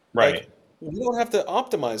 Right, Like, we don't have to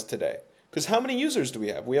optimize today because how many users do we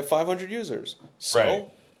have? We have 500 users. right,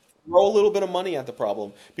 So throw a little bit of money at the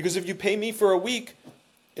problem because if you pay me for a week,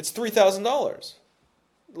 it's $3,000.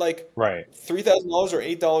 Like right, $3,000 or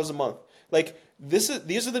 $8 a month. Like these are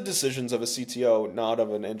the decisions of a CTO, not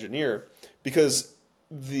of an engineer, because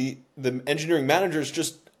the engineering managers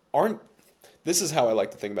just aren't. This is how I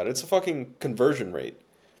like to think about it. It's a fucking conversion rate.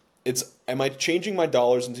 It's am I changing my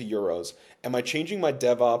dollars into euros? Am I changing my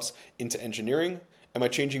DevOps into engineering? Am I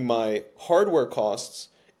changing my hardware costs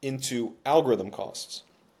into algorithm costs?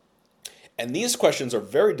 And these questions are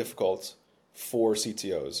very difficult for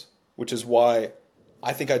CTOs, which is why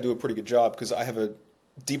I think I do a pretty good job because I have a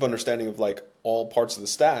deep understanding of like all parts of the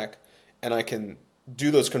stack and I can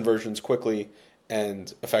do those conversions quickly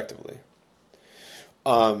and effectively.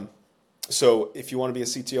 So if you want to be a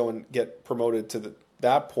CTO and get promoted to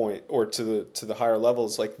that point or to the higher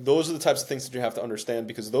levels, like those are the types of things that you have to understand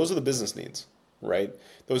because those are the business needs, right?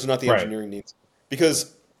 Those are not the right. engineering needs.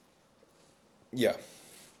 Because yeah,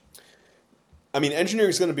 I mean engineering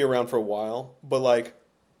is going to be around for a while, but like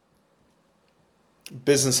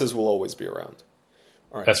businesses will always be around.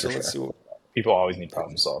 All right, That's for so let's sure. see what. People always need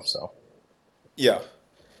problem solved. So Yeah,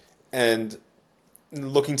 and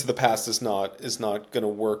looking to the past is not going to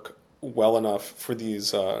work well enough for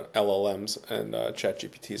these LLMs and Chat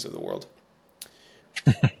GPTs of the world.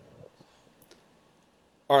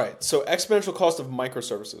 All right, so exponential cost of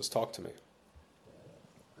microservices. Talk to me.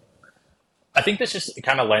 I think this just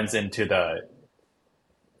kind of lends into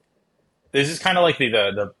this is kind of like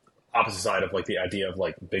the opposite side of like the idea of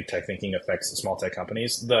like big tech thinking affects small tech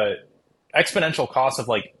companies. The exponential cost of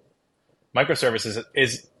like microservices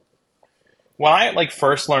is when I like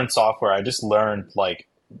first learned software, I just learned like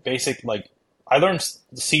basic like I learned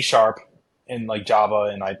C sharp and like Java,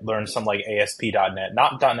 and I learned some like ASP.NET,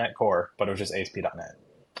 not .NET Core, but it was just ASP.NET.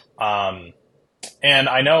 Um, and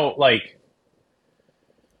I know like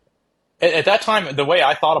at that time, the way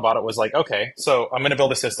I thought about it was like, okay, so I'm going to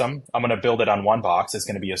build a system. I'm going to build it on one box. It's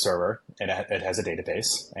going to be a server, and it has a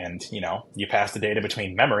database. And you pass the data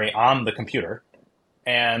between memory on the computer.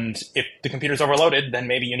 And if the computer's overloaded, then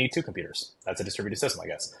maybe you need two computers. That's a distributed system, I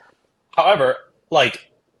guess. However,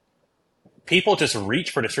 like people just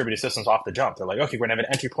reach for distributed systems off the jump. They're like, okay, we're going to have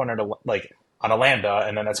an entry pointer to like on a Lambda,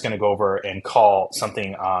 and then that's going to go over and call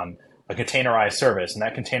something on a containerized service, and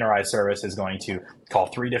that containerized service is going to call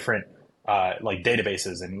three different like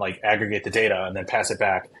databases and like aggregate the data and then pass it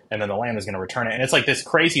back, and then the Lambda is going to return it. And it's like this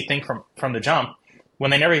crazy thing from the jump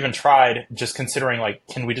when they never even tried just considering like,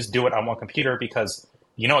 can we just do it on one computer because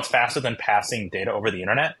it's faster than passing data over the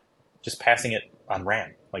internet, just passing it on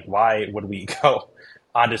RAM. Like, why would we go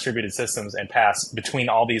on distributed systems and pass between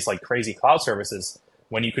all these like crazy cloud services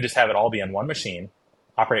when you could just have it all be on one machine,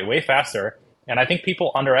 operate way faster? And I think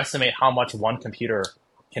people underestimate how much one computer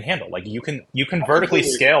can handle. Like you can vertically Completely.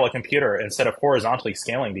 scale a computer instead of horizontally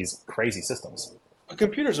scaling these crazy systems. A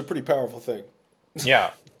computer's a pretty powerful thing,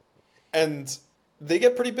 Yeah, and they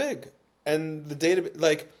get pretty big. And the data,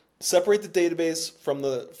 like, separate the database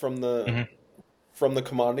hmm from the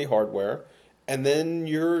commodity hardware, and then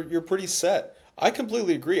you're pretty set. I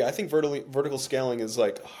completely agree. I think vertical scaling is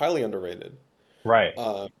like highly underrated, right.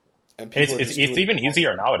 uh, and It's, people are it's just it's doing it even wrong.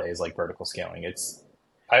 easier nowadays, like vertical scaling.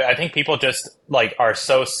 I think people just like are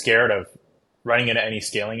so scared of running into any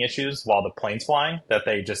scaling issues while the plane's flying that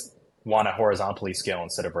they just want to horizontally scale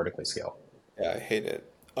instead of vertically scale. Yeah, I hate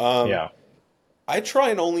it. Yeah. I try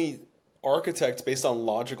and only architect based on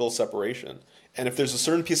logical separation. And if there's a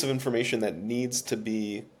certain piece of information that needs to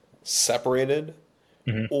be separated,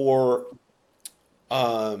 hmm or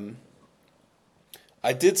um,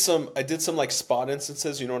 I did some like spot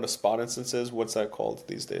instances. You know what a spot instance is? What's that called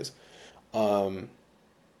these days? Um,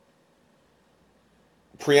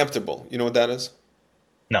 Preemptible. You know what that is?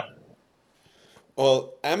 No.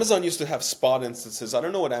 Well, Amazon used to have spot instances. I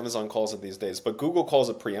don't know what Amazon calls it these days, but Google calls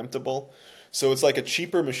it preemptible. So it's like a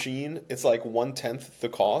cheaper machine. It's like 1/10 the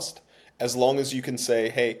cost, as long as you can say,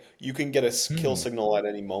 hey, you can get a kill Hmm. signal at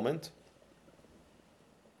any moment.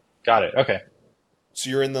 Got it. Okay. So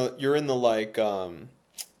you're in the like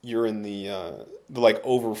you're in the like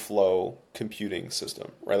overflow computing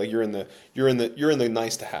system, right? Like you're in the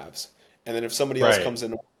nice to haves. And then Right. if somebody else comes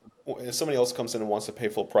in and wants to pay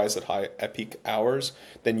full price at peak hours,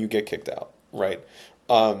 then you get kicked out, right?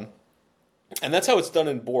 Um, and that's how it's done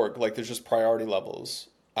in Borg. Like there's just priority levels.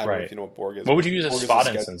 I don't know if Right. you know what Borg is, What would but you use a Borg is a spot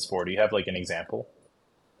schedule. instance for? Do you have like an example?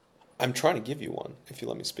 I'm trying to give you one if you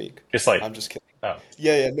let me speak. Just like, I'm just kidding. oh,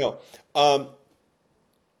 Yeah, yeah, no. Um,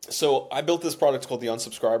 so I built this product called the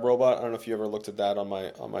Unsubscribe Robot. I don't know if you ever looked at that on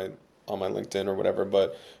my LinkedIn or whatever,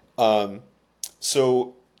 but um,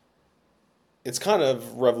 so it's kind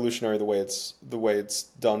of revolutionary the way it's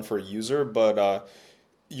done for a user. But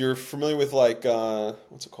you're familiar with like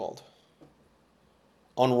what's it called?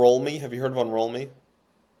 Unroll Me. Have you heard of Unroll Me?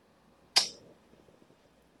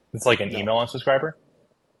 it's like an No. email unsubscriber.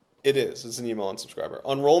 It is. It's an email unsubscriber.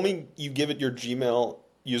 Unroll Me, you give it your Gmail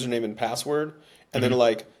username and password, and then it hmm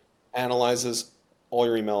like analyzes all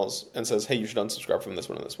your emails and says, "Hey, you should unsubscribe from this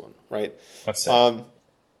one and this one." Right? That's sick. Um,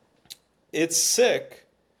 it's sick,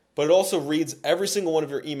 but it also reads every single one of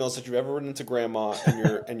your emails that you've ever written to grandma and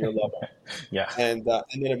your lover, Yeah. and then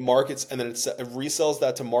it markets and then it resells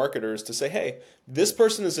that to marketers to say, "Hey, this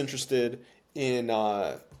person is interested in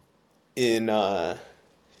in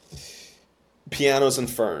pianos and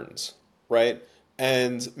ferns, right?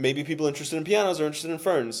 And maybe people interested in pianos are interested in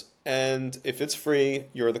ferns. And if it's free,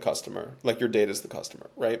 you're the customer. Like your data is the customer,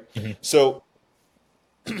 right? hmm So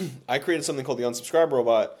I created something called the unsubscribe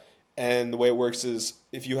robot. And the way it works is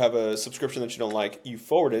if you have a subscription that you don't like, you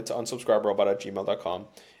forward it to unsubscriberobot@gmail.com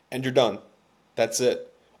and you're done. That's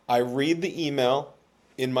it. I read the email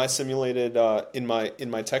in my simulated in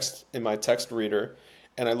my text reader,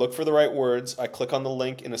 and I look for the right words. I click on the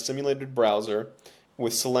link in a simulated browser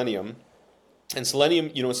with Selenium, and Selenium,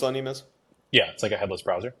 you know what Selenium is? Yeah. It's like a headless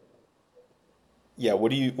browser. Yeah,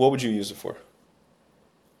 what would you use it for?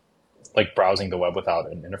 Like browsing the web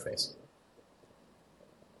without an interface.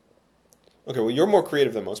 Okay, well, you're more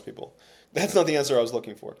creative than most people. That's not the answer I was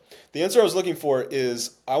looking for. The answer I was looking for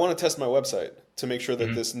is I want to test my website to make sure that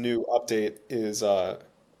Hmm. this new update is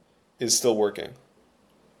still working,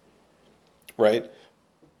 right?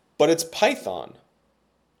 But it's Python,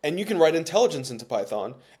 and you can write intelligence into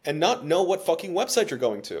Python and not know what fucking website you're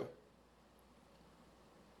going to.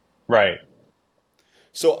 Right.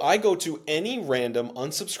 So I go to any random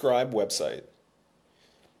unsubscribed website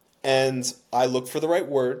and I look for the right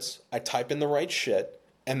words, I type in the right shit,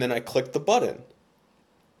 and then I click the button.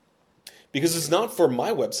 Because it's not for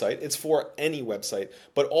my website, it's for any website.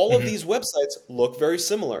 But all of Hmm. these websites look very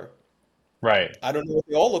similar. Right. I don't know what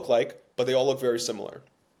they all look like, but they all look very similar.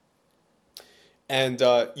 And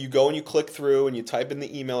you go and you click through and you type in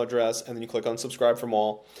the email address and then you click on subscribe from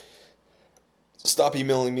all. Stop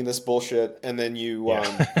emailing me this bullshit, Yeah. and then you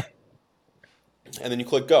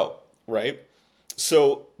click go, right?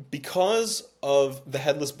 So because of the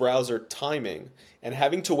headless browser timing and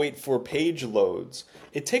having to wait for page loads,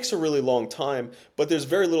 it takes a really long time, but there's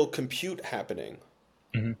very little compute happening.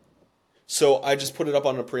 Hmm. So I just put it up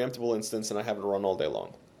on a preemptible instance and I have it run all day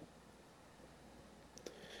long.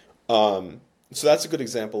 So that's a good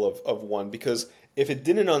example of one because if it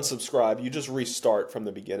didn't unsubscribe, you just restart from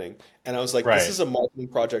the beginning. And I was like, this Right. is a marketing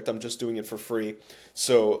project. I'm just doing it for free.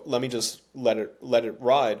 So let me just let it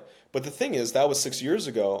ride. But the thing is, that was 6 years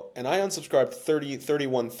ago, and I unsubscribed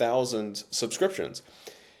 31,000 subscriptions.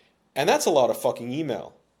 And that's a lot of fucking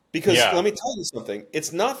email. Because Yeah. let me tell you something,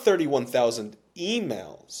 it's not 31,000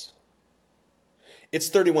 emails. It's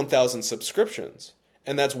 31,000 subscriptions.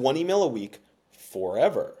 And that's one email a week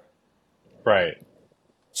forever. Right.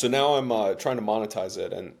 So now I'm trying to monetize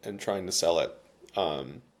it and trying to sell it.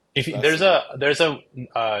 If So you, that's the game. there's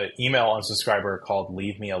a email unsubscriber called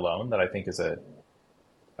Leave Me Alone that I think is a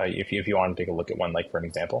if you want to take a look at one like for an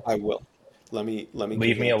example. I will. Let me Leave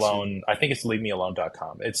give Me that to. Alone. I think it's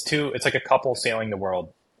leavemealone.com. It's like a couple sailing the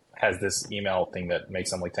world has this email thing that makes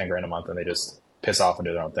them like 10 grand a month and they just piss off and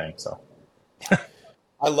do their own thing. So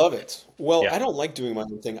I love it. Well, yeah. I don't like doing my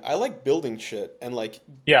own thing. I like building shit and like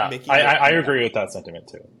Yeah. making it. I agree with that sentiment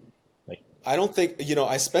too. Like, I don't think,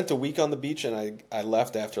 I spent a week on the beach and I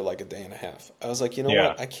left after like a day and a half. I was like, you know yeah.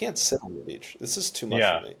 what? I can't sit on the beach. This is too much for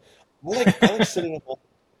Yeah. me. I like sitting at home,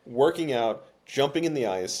 working out, jumping in the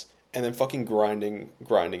ice, and then fucking grinding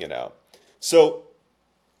it out. So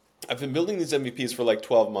I've been building these MVPs for like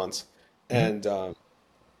 12 months, Mhm. and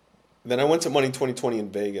then I went to Money 2020 in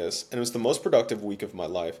Vegas, and it was the most productive week of my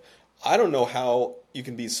life. I don't know how you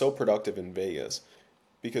can be so productive in Vegas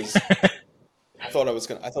because I thought I was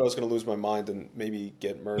gonna lose my mind and maybe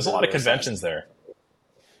get There's a murdered lot of or conventions assassinated. there.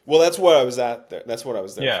 Well, that's what I was at there. That's what I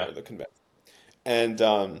was there Yeah. for, the convention. And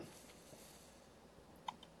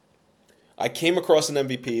I came across an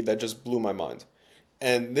MVP that just blew my mind.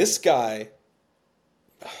 And this guy,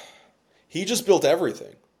 he just built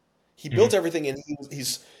everything. He Hmm. built everything, and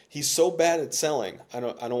he's so bad at selling. I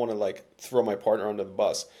don't want to like throw my partner under the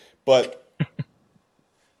bus, but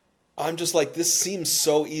I'm just like, this seems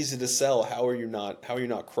so easy to sell. How are you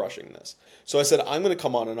not crushing this? So I said, I'm going to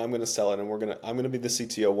come on and I'm going to sell it, and I'm going to be the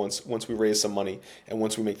CTO once we raise some money and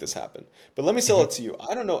once we make this happen. But let me sell Hmm. it to you.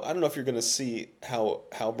 I don't know if you're going to see how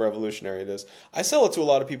revolutionary it is. I sell it to a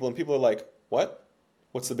lot of people, and people are like, "What?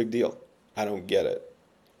 What's the big deal? I don't get it."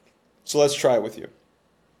 So let's try it with you.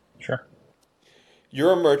 Sure.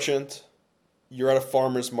 You're a merchant. You're at a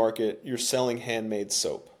farmer's market. You're selling handmade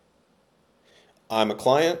soap. I'm a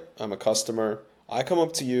client, I'm a customer. I come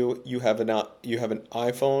up to you, you have an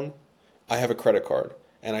iPhone, I have a credit card,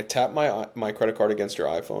 and I tap my credit card against your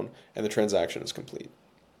iPhone and the transaction is complete.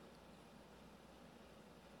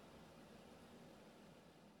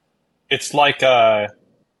 It's like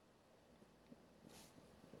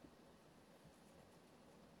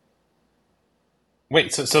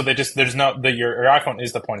wait, so they just there's no your iPhone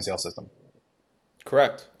is the point of sale system.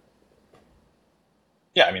 Correct.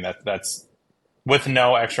 Yeah, I mean that's with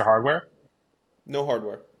no extra hardware. No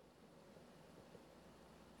hardware.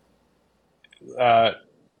 Uh,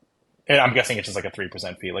 and I'm guessing it's just like a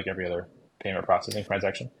 3% fee, like every other payment processing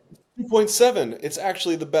transaction. 2.7, it's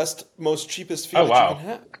actually the best, most cheapest fee Oh that you can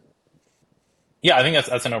wow. have. Yeah, I think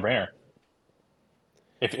that's a no-brainer.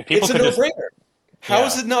 If people It's a could just no-brainer. How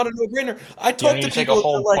is yeah, it not a no-brainer? I you don't talk need to to take a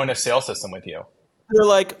people and whole point of sale system with you. they're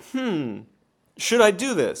like, should I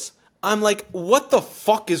do this? I'm like, what the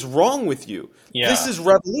fuck is wrong with you? This Yeah. is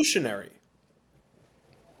revolutionary.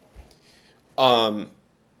 Um,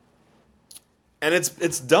 and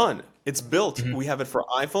it's done. It's built. Mhm. We have it for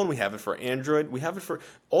iPhone. We have it for Android. We have it for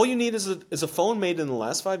all you need is a phone made in the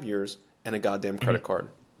last 5 years and a goddamn Mhm. credit card.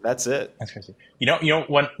 That's it. That's crazy. Yeah,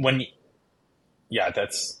 I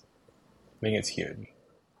think it's huge.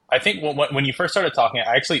 I think when you first started talking,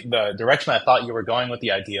 I actually the direction I thought you were going with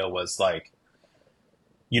the idea was like,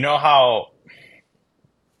 how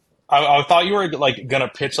I thought you were like gonna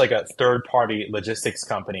pitch like a third party logistics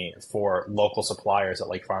company for local suppliers at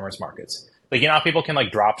like farmers markets. Like how people can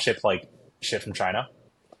like drop ship like shit from China.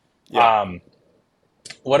 Yeah. Um,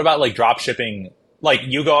 what about like drop shipping? Like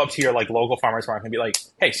you go up to your like local farmers market and be like,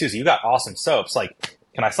 "Hey, Susie, you got awesome soaps. Like,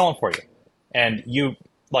 can I sell them for you?" And you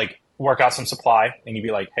like work out some supply, and you'd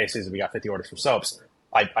be like, "Hey, Susie, we got 50 orders for soaps.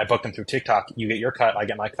 I booked them through TikTok. You get your cut, I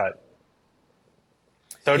get my cut."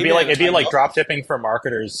 So Hey man, it'd be like drop shipping for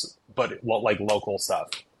marketers, but well, like local stuff.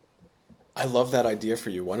 I love that idea for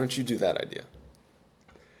you. Why don't you do that idea?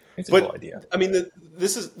 It's a cool But idea. I mean,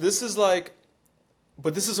 this is like,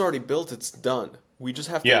 but this is already built. It's done.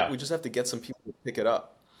 Yeah, We just have to get some people to pick it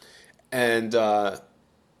up. And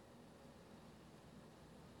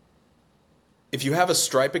if you have a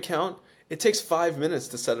Stripe account, it takes 5 minutes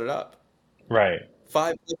to set it up. right.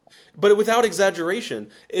 Five, but without exaggeration,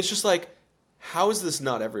 it's just like, how is this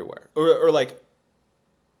not everywhere? Or like,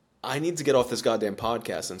 I need to get off this goddamn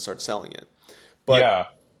podcast and start selling it. But Yeah,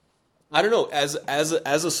 I don't know, as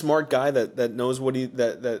a smart guy that knows what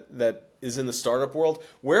that is in the startup world,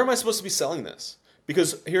 where am I supposed to be selling this?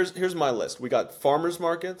 Because here's my list. We got farmers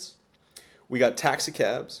markets, we got taxi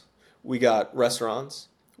cabs, we got restaurants,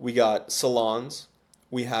 we got salons,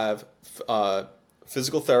 we have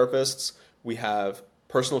physical therapists, we have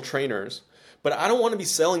personal trainers. But I don't want to be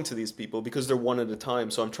selling to these people because they're one at a time.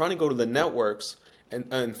 So I'm trying to go to the networks, and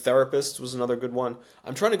therapists was another good one.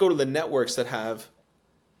 I'm trying to go to the networks that have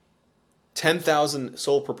 10,000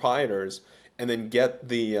 sole proprietors, and then get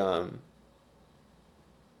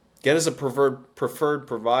as a preferred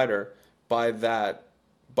provider by that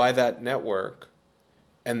network,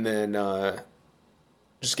 and then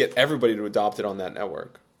just get everybody to adopt it on that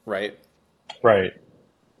network, right? right.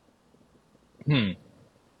 Hmm.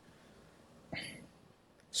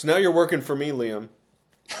 So now you're working for me, Liam.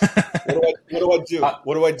 What do I do? Uh,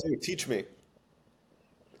 What do I do? Teach me.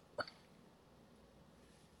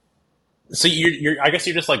 so I guess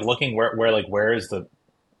you're just like looking where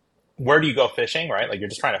do you go fishing, right? Like you're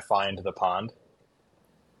just trying to find the pond.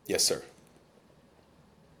 Yes, sir.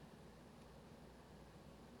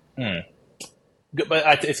 Hmm.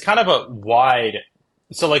 But it's kind of a wide.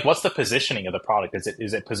 So like, what's the positioning of the product?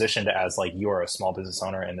 Is it positioned as like you are a small business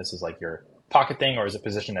owner and this is like your pocket thing, or is it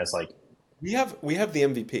positioned as like We have the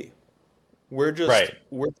MVP. We're just right,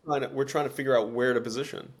 we're trying to figure out where to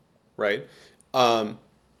position, right? Um,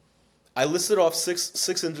 I listed off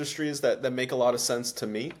six industries that make a lot of sense to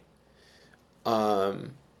me.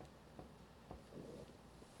 Um,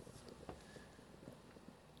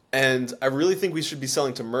 and I really think we should be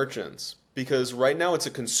selling to merchants because right now it's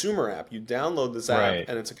a consumer app. You download this app right?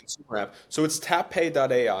 and it's a consumer app. So it's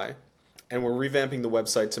tappay.ai, and we're revamping the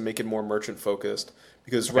website to make it more merchant focused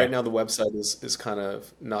because right Okay, now the website is kind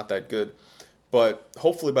of not that good. But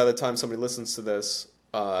hopefully by the time somebody listens to this,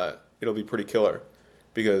 it'll be pretty killer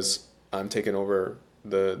because I'm taking over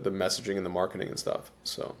the messaging and the marketing and stuff.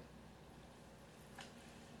 So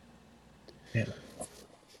yeah.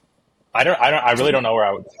 I really don't know where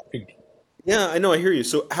I would. yeah, I know, I hear you.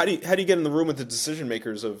 So how do you get in the room with the decision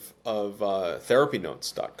makers of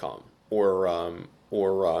therapynotes.com or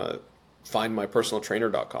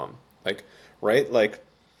findmypersonaltrainer.com? Like, right? Like,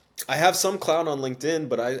 I have some clout on LinkedIn,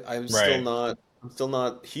 but Right. I'm still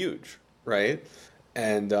not huge, right?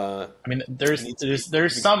 And I mean, I there's need to be, there's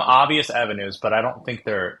there's some obvious avenues, but I don't think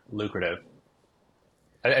they're lucrative.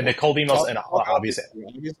 And the well, cold emails talk, an talk obvious. obvious.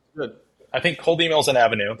 Obvious is good. I think cold emails an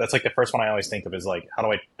avenue. That's like the first one I always think of is like, how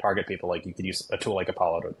do I target people? Like you could use a tool like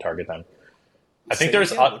Apollo to target them. I think Say it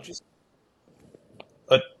there's again. What you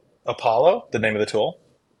a Apollo, the name of the tool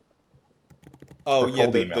Oh for yeah,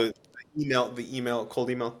 cold the, email. the email, cold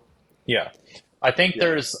email. Yeah. I think Yeah.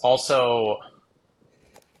 there's also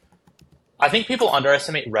I think people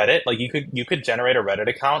underestimate Reddit. Like you could generate a Reddit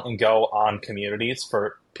account and go on communities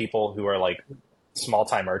for people who are like small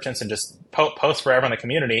time merchants and just post forever in the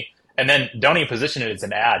community and then don't even position it as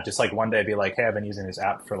an ad. Just like one day be like, hey, I've been using this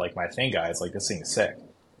app for like my thing, guys. Like this thing is sick.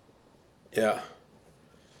 Yeah.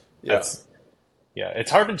 Yeah. That's yeah. It's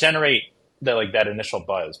hard to generate that initial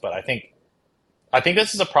buzz, but I think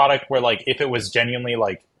this is a product where like if it was genuinely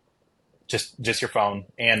like just your phone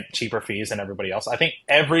and cheaper fees than everybody else, I think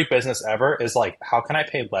every business ever is like, how can I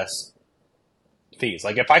pay less fees?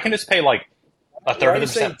 Like if I can just pay like a Why third are of you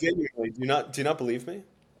the percent. saying genuinely? Do you not believe me?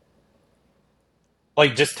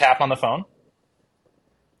 Like just tap on the phone.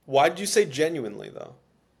 Why did you say genuinely though?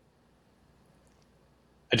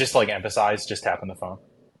 I just like emphasize just tap on the phone.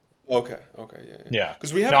 Okay, okay, yeah, yeah. Yeah.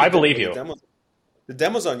 Because we have No, the I demo. believe you. The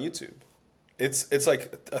demo's on YouTube. It's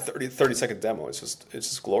like a 30 second demo. It's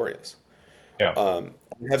just glorious. Yeah.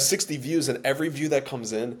 We have 60 views, and every view that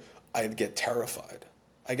comes in, I get terrified.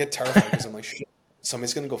 I get terrified because I'm like, shit,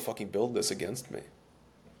 somebody's gonna go fucking build this against me.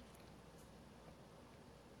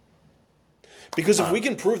 Because if Uh, we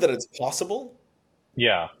can prove that it's possible,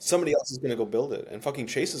 yeah. somebody else is gonna go build it, and fucking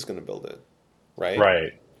Chase is gonna build it, right?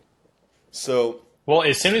 Right. So Well,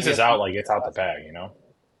 as soon as we it's have to, out, like it's out the bag, you know?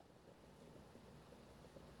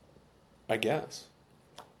 I guess,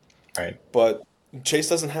 Right. but Chase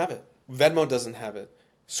doesn't have it. Venmo doesn't have it.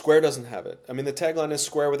 Square doesn't have it. I mean, the tagline is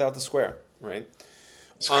 "Square without the square," right?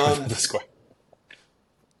 The Um, square.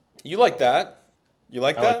 you like that? You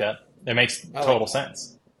like I like that? that. It makes I like total that.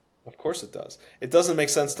 sense. Of course it does. It doesn't make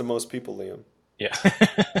sense to most people, Liam. Yeah.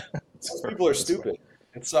 Most Square people are without the square. stupid.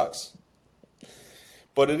 It sucks.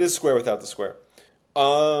 But it is square without the square.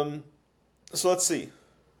 Um, so let's see.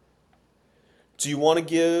 Do you want to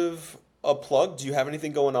give a plug? Do you have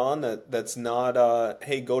anything going on that's not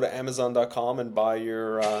hey, go to Amazon.com and buy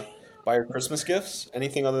your Christmas gifts?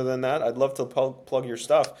 Anything other than that? I'd love to plug your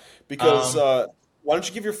stuff because Um, why don't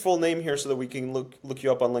you give your full name here so that we can look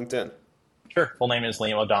you up on LinkedIn? sure. Full name is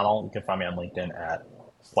Liam O'Donnell. You can find me on LinkedIn at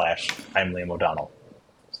slash I'm Liam O'Donnell.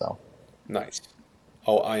 So Nice.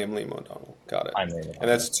 Oh, I am Liam O'Donnell. Got it. I'm Liam And O'Donnell.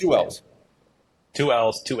 that's two L's, Two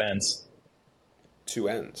L's, two N's. two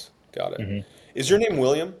N's. Got it. Hmm. Is your name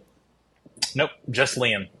William? Nope, just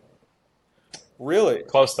Liam. Really?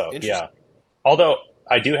 Close though. Interesting. Yeah. Although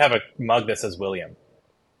I do have a mug that says William.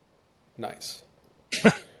 Nice.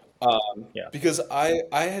 Yeah. Because I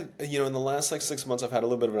had, in the last like 6 months, I've had a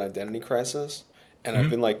little bit of an identity crisis, and I've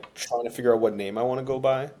Hmm. been like trying to figure out what name I want to go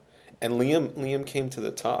by, and Liam came to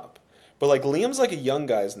the top, but like Liam's like a young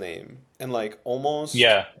guy's name, and like almost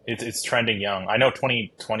Yeah. It's trending young. I know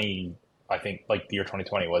 2020. I think like the year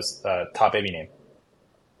 2020 was top baby name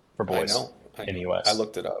for I boys know, I in the know. I U.S.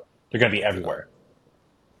 looked it up. They're going I to be looked it up. everywhere.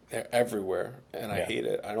 They're everywhere, and I Yeah. hate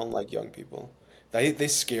it. I don't like young people. They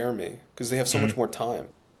scare me because they have so Hmm. much more time.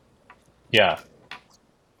 Yeah.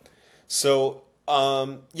 So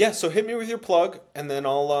yeah, so hit me with your plug, and then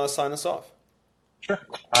I'll sign us off. Sure.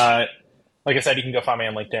 Like I said, you can go find me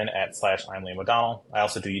on LinkedIn at slash I'm Liam O'Donnell. I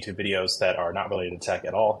also do YouTube videos that are not related to tech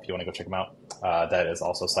at all. If you want to go check them out, that is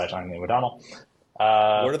also slash I'm Liam O'Donnell.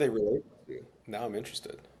 Uh, What are they related to? Now I'm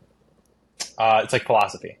interested. it's like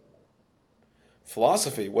philosophy.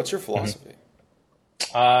 Philosophy. What's your Hmm. philosophy?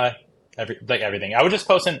 Uh, like everything. I was just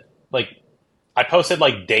posting like I posted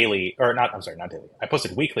like daily or not. I'm sorry, not daily. I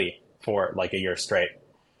posted weekly for like a year straight.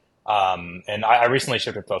 And I recently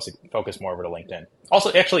shifted focus more over to LinkedIn.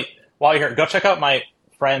 Also, actually, while you're here, go check out my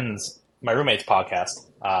roommate's podcast,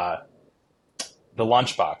 The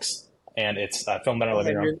Lunchbox, and it's filmed in our Oh,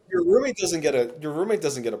 living man, room. your roommate doesn't get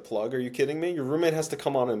a plug. Are you kidding me? Your roommate has to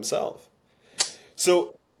come on himself.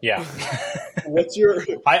 So, Yeah, what's your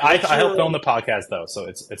I help film um, the podcast though, so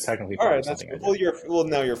it's technically all part right, of that's something I good. do. Well,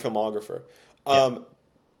 now you're a filmographer. Yeah, Um,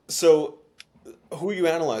 so who are you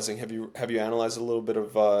analyzing? Have you analyzed a little bit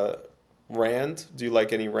of Rand? Do you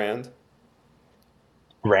like any Rand?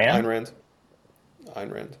 Ayn Rand. Rand?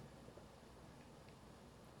 Ayn Rand.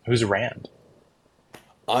 Who's Rand?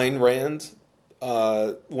 Ayn Rand,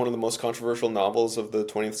 one of the most controversial novels of the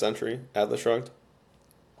 20th century, Atlas Shrugged.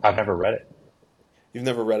 I've never read it. You've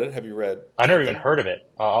never read it? Have you read I never even Anthem? heard of it.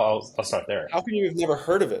 I'll start there. How can you have never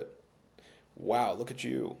heard of it? Wow, look at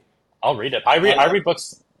you. I'll read it. I Uh, read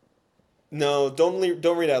books. no, don't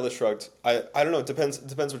read Atlas Shrugged. I don't know. It depends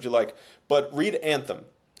what you like. But read Anthem.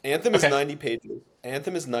 Anthem is Okay. 90 pages.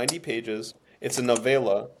 Anthem is 90 pages. It's a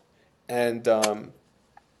novella, and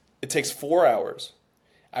it takes 4 hours.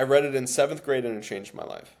 I read it in seventh grade, and it changed my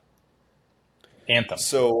life. Anthem.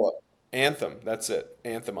 So Anthem, that's it.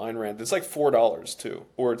 Anthem, Ayn Rand. It's like $4 too,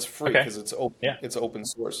 or it's free Okay. because it's open. Yeah. It's open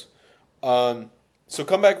source. So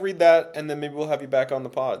come back, read that, and then maybe we'll have you back on the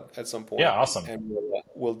pod at some Yeah. point, Awesome. and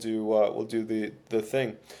we'll do the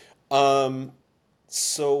thing. Um,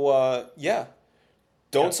 so yeah, Yeah.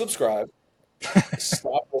 don't subscribe.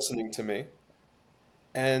 Stop listening to me,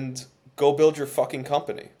 and go build your fucking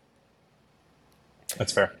company.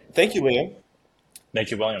 That's fair. Thank you, Liam.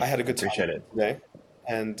 Thank you, William. I had a I good time appreciate it. today.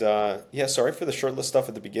 And yeah, sorry for the shirtless stuff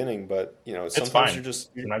at the beginning, but It's sometimes fine. Sometimes you you're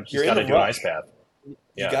just in got a to do an ice rush. bath. You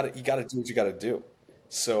Yeah. gotta do what you gotta do.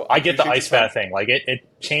 So I I get the appreciate the ice time. bath thing. Like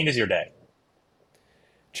it changes your day.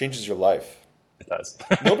 Changes your life. It does.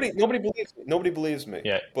 Nobody believes me. Nobody believes me.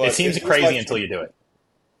 Yeah. It But seems it is crazy life until you changing. do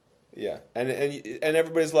it. Yeah, and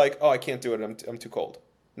everybody's like, "Oh, I can't do it. I'm too cold."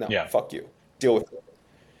 No, Yeah, fuck you. Deal with it.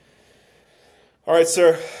 All right,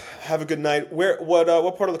 sir. Have a good night. What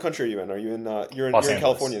part of the country are you in? Are you in Los you're in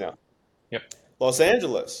California Angeles. now? Yep. Los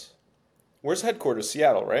Angeles. Where's headquarters?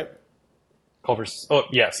 Seattle, right? Culver. Oh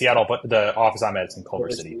yeah, Seattle, but the office I'm at is in Culver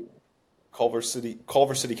Culver City. City.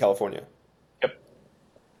 Culver City, California. Yep.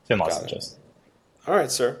 It's in Los Got it. Angeles. All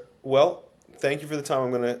right, sir. Well, thank you for the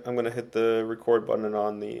time. I'm gonna hit the record button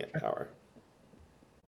on the hour.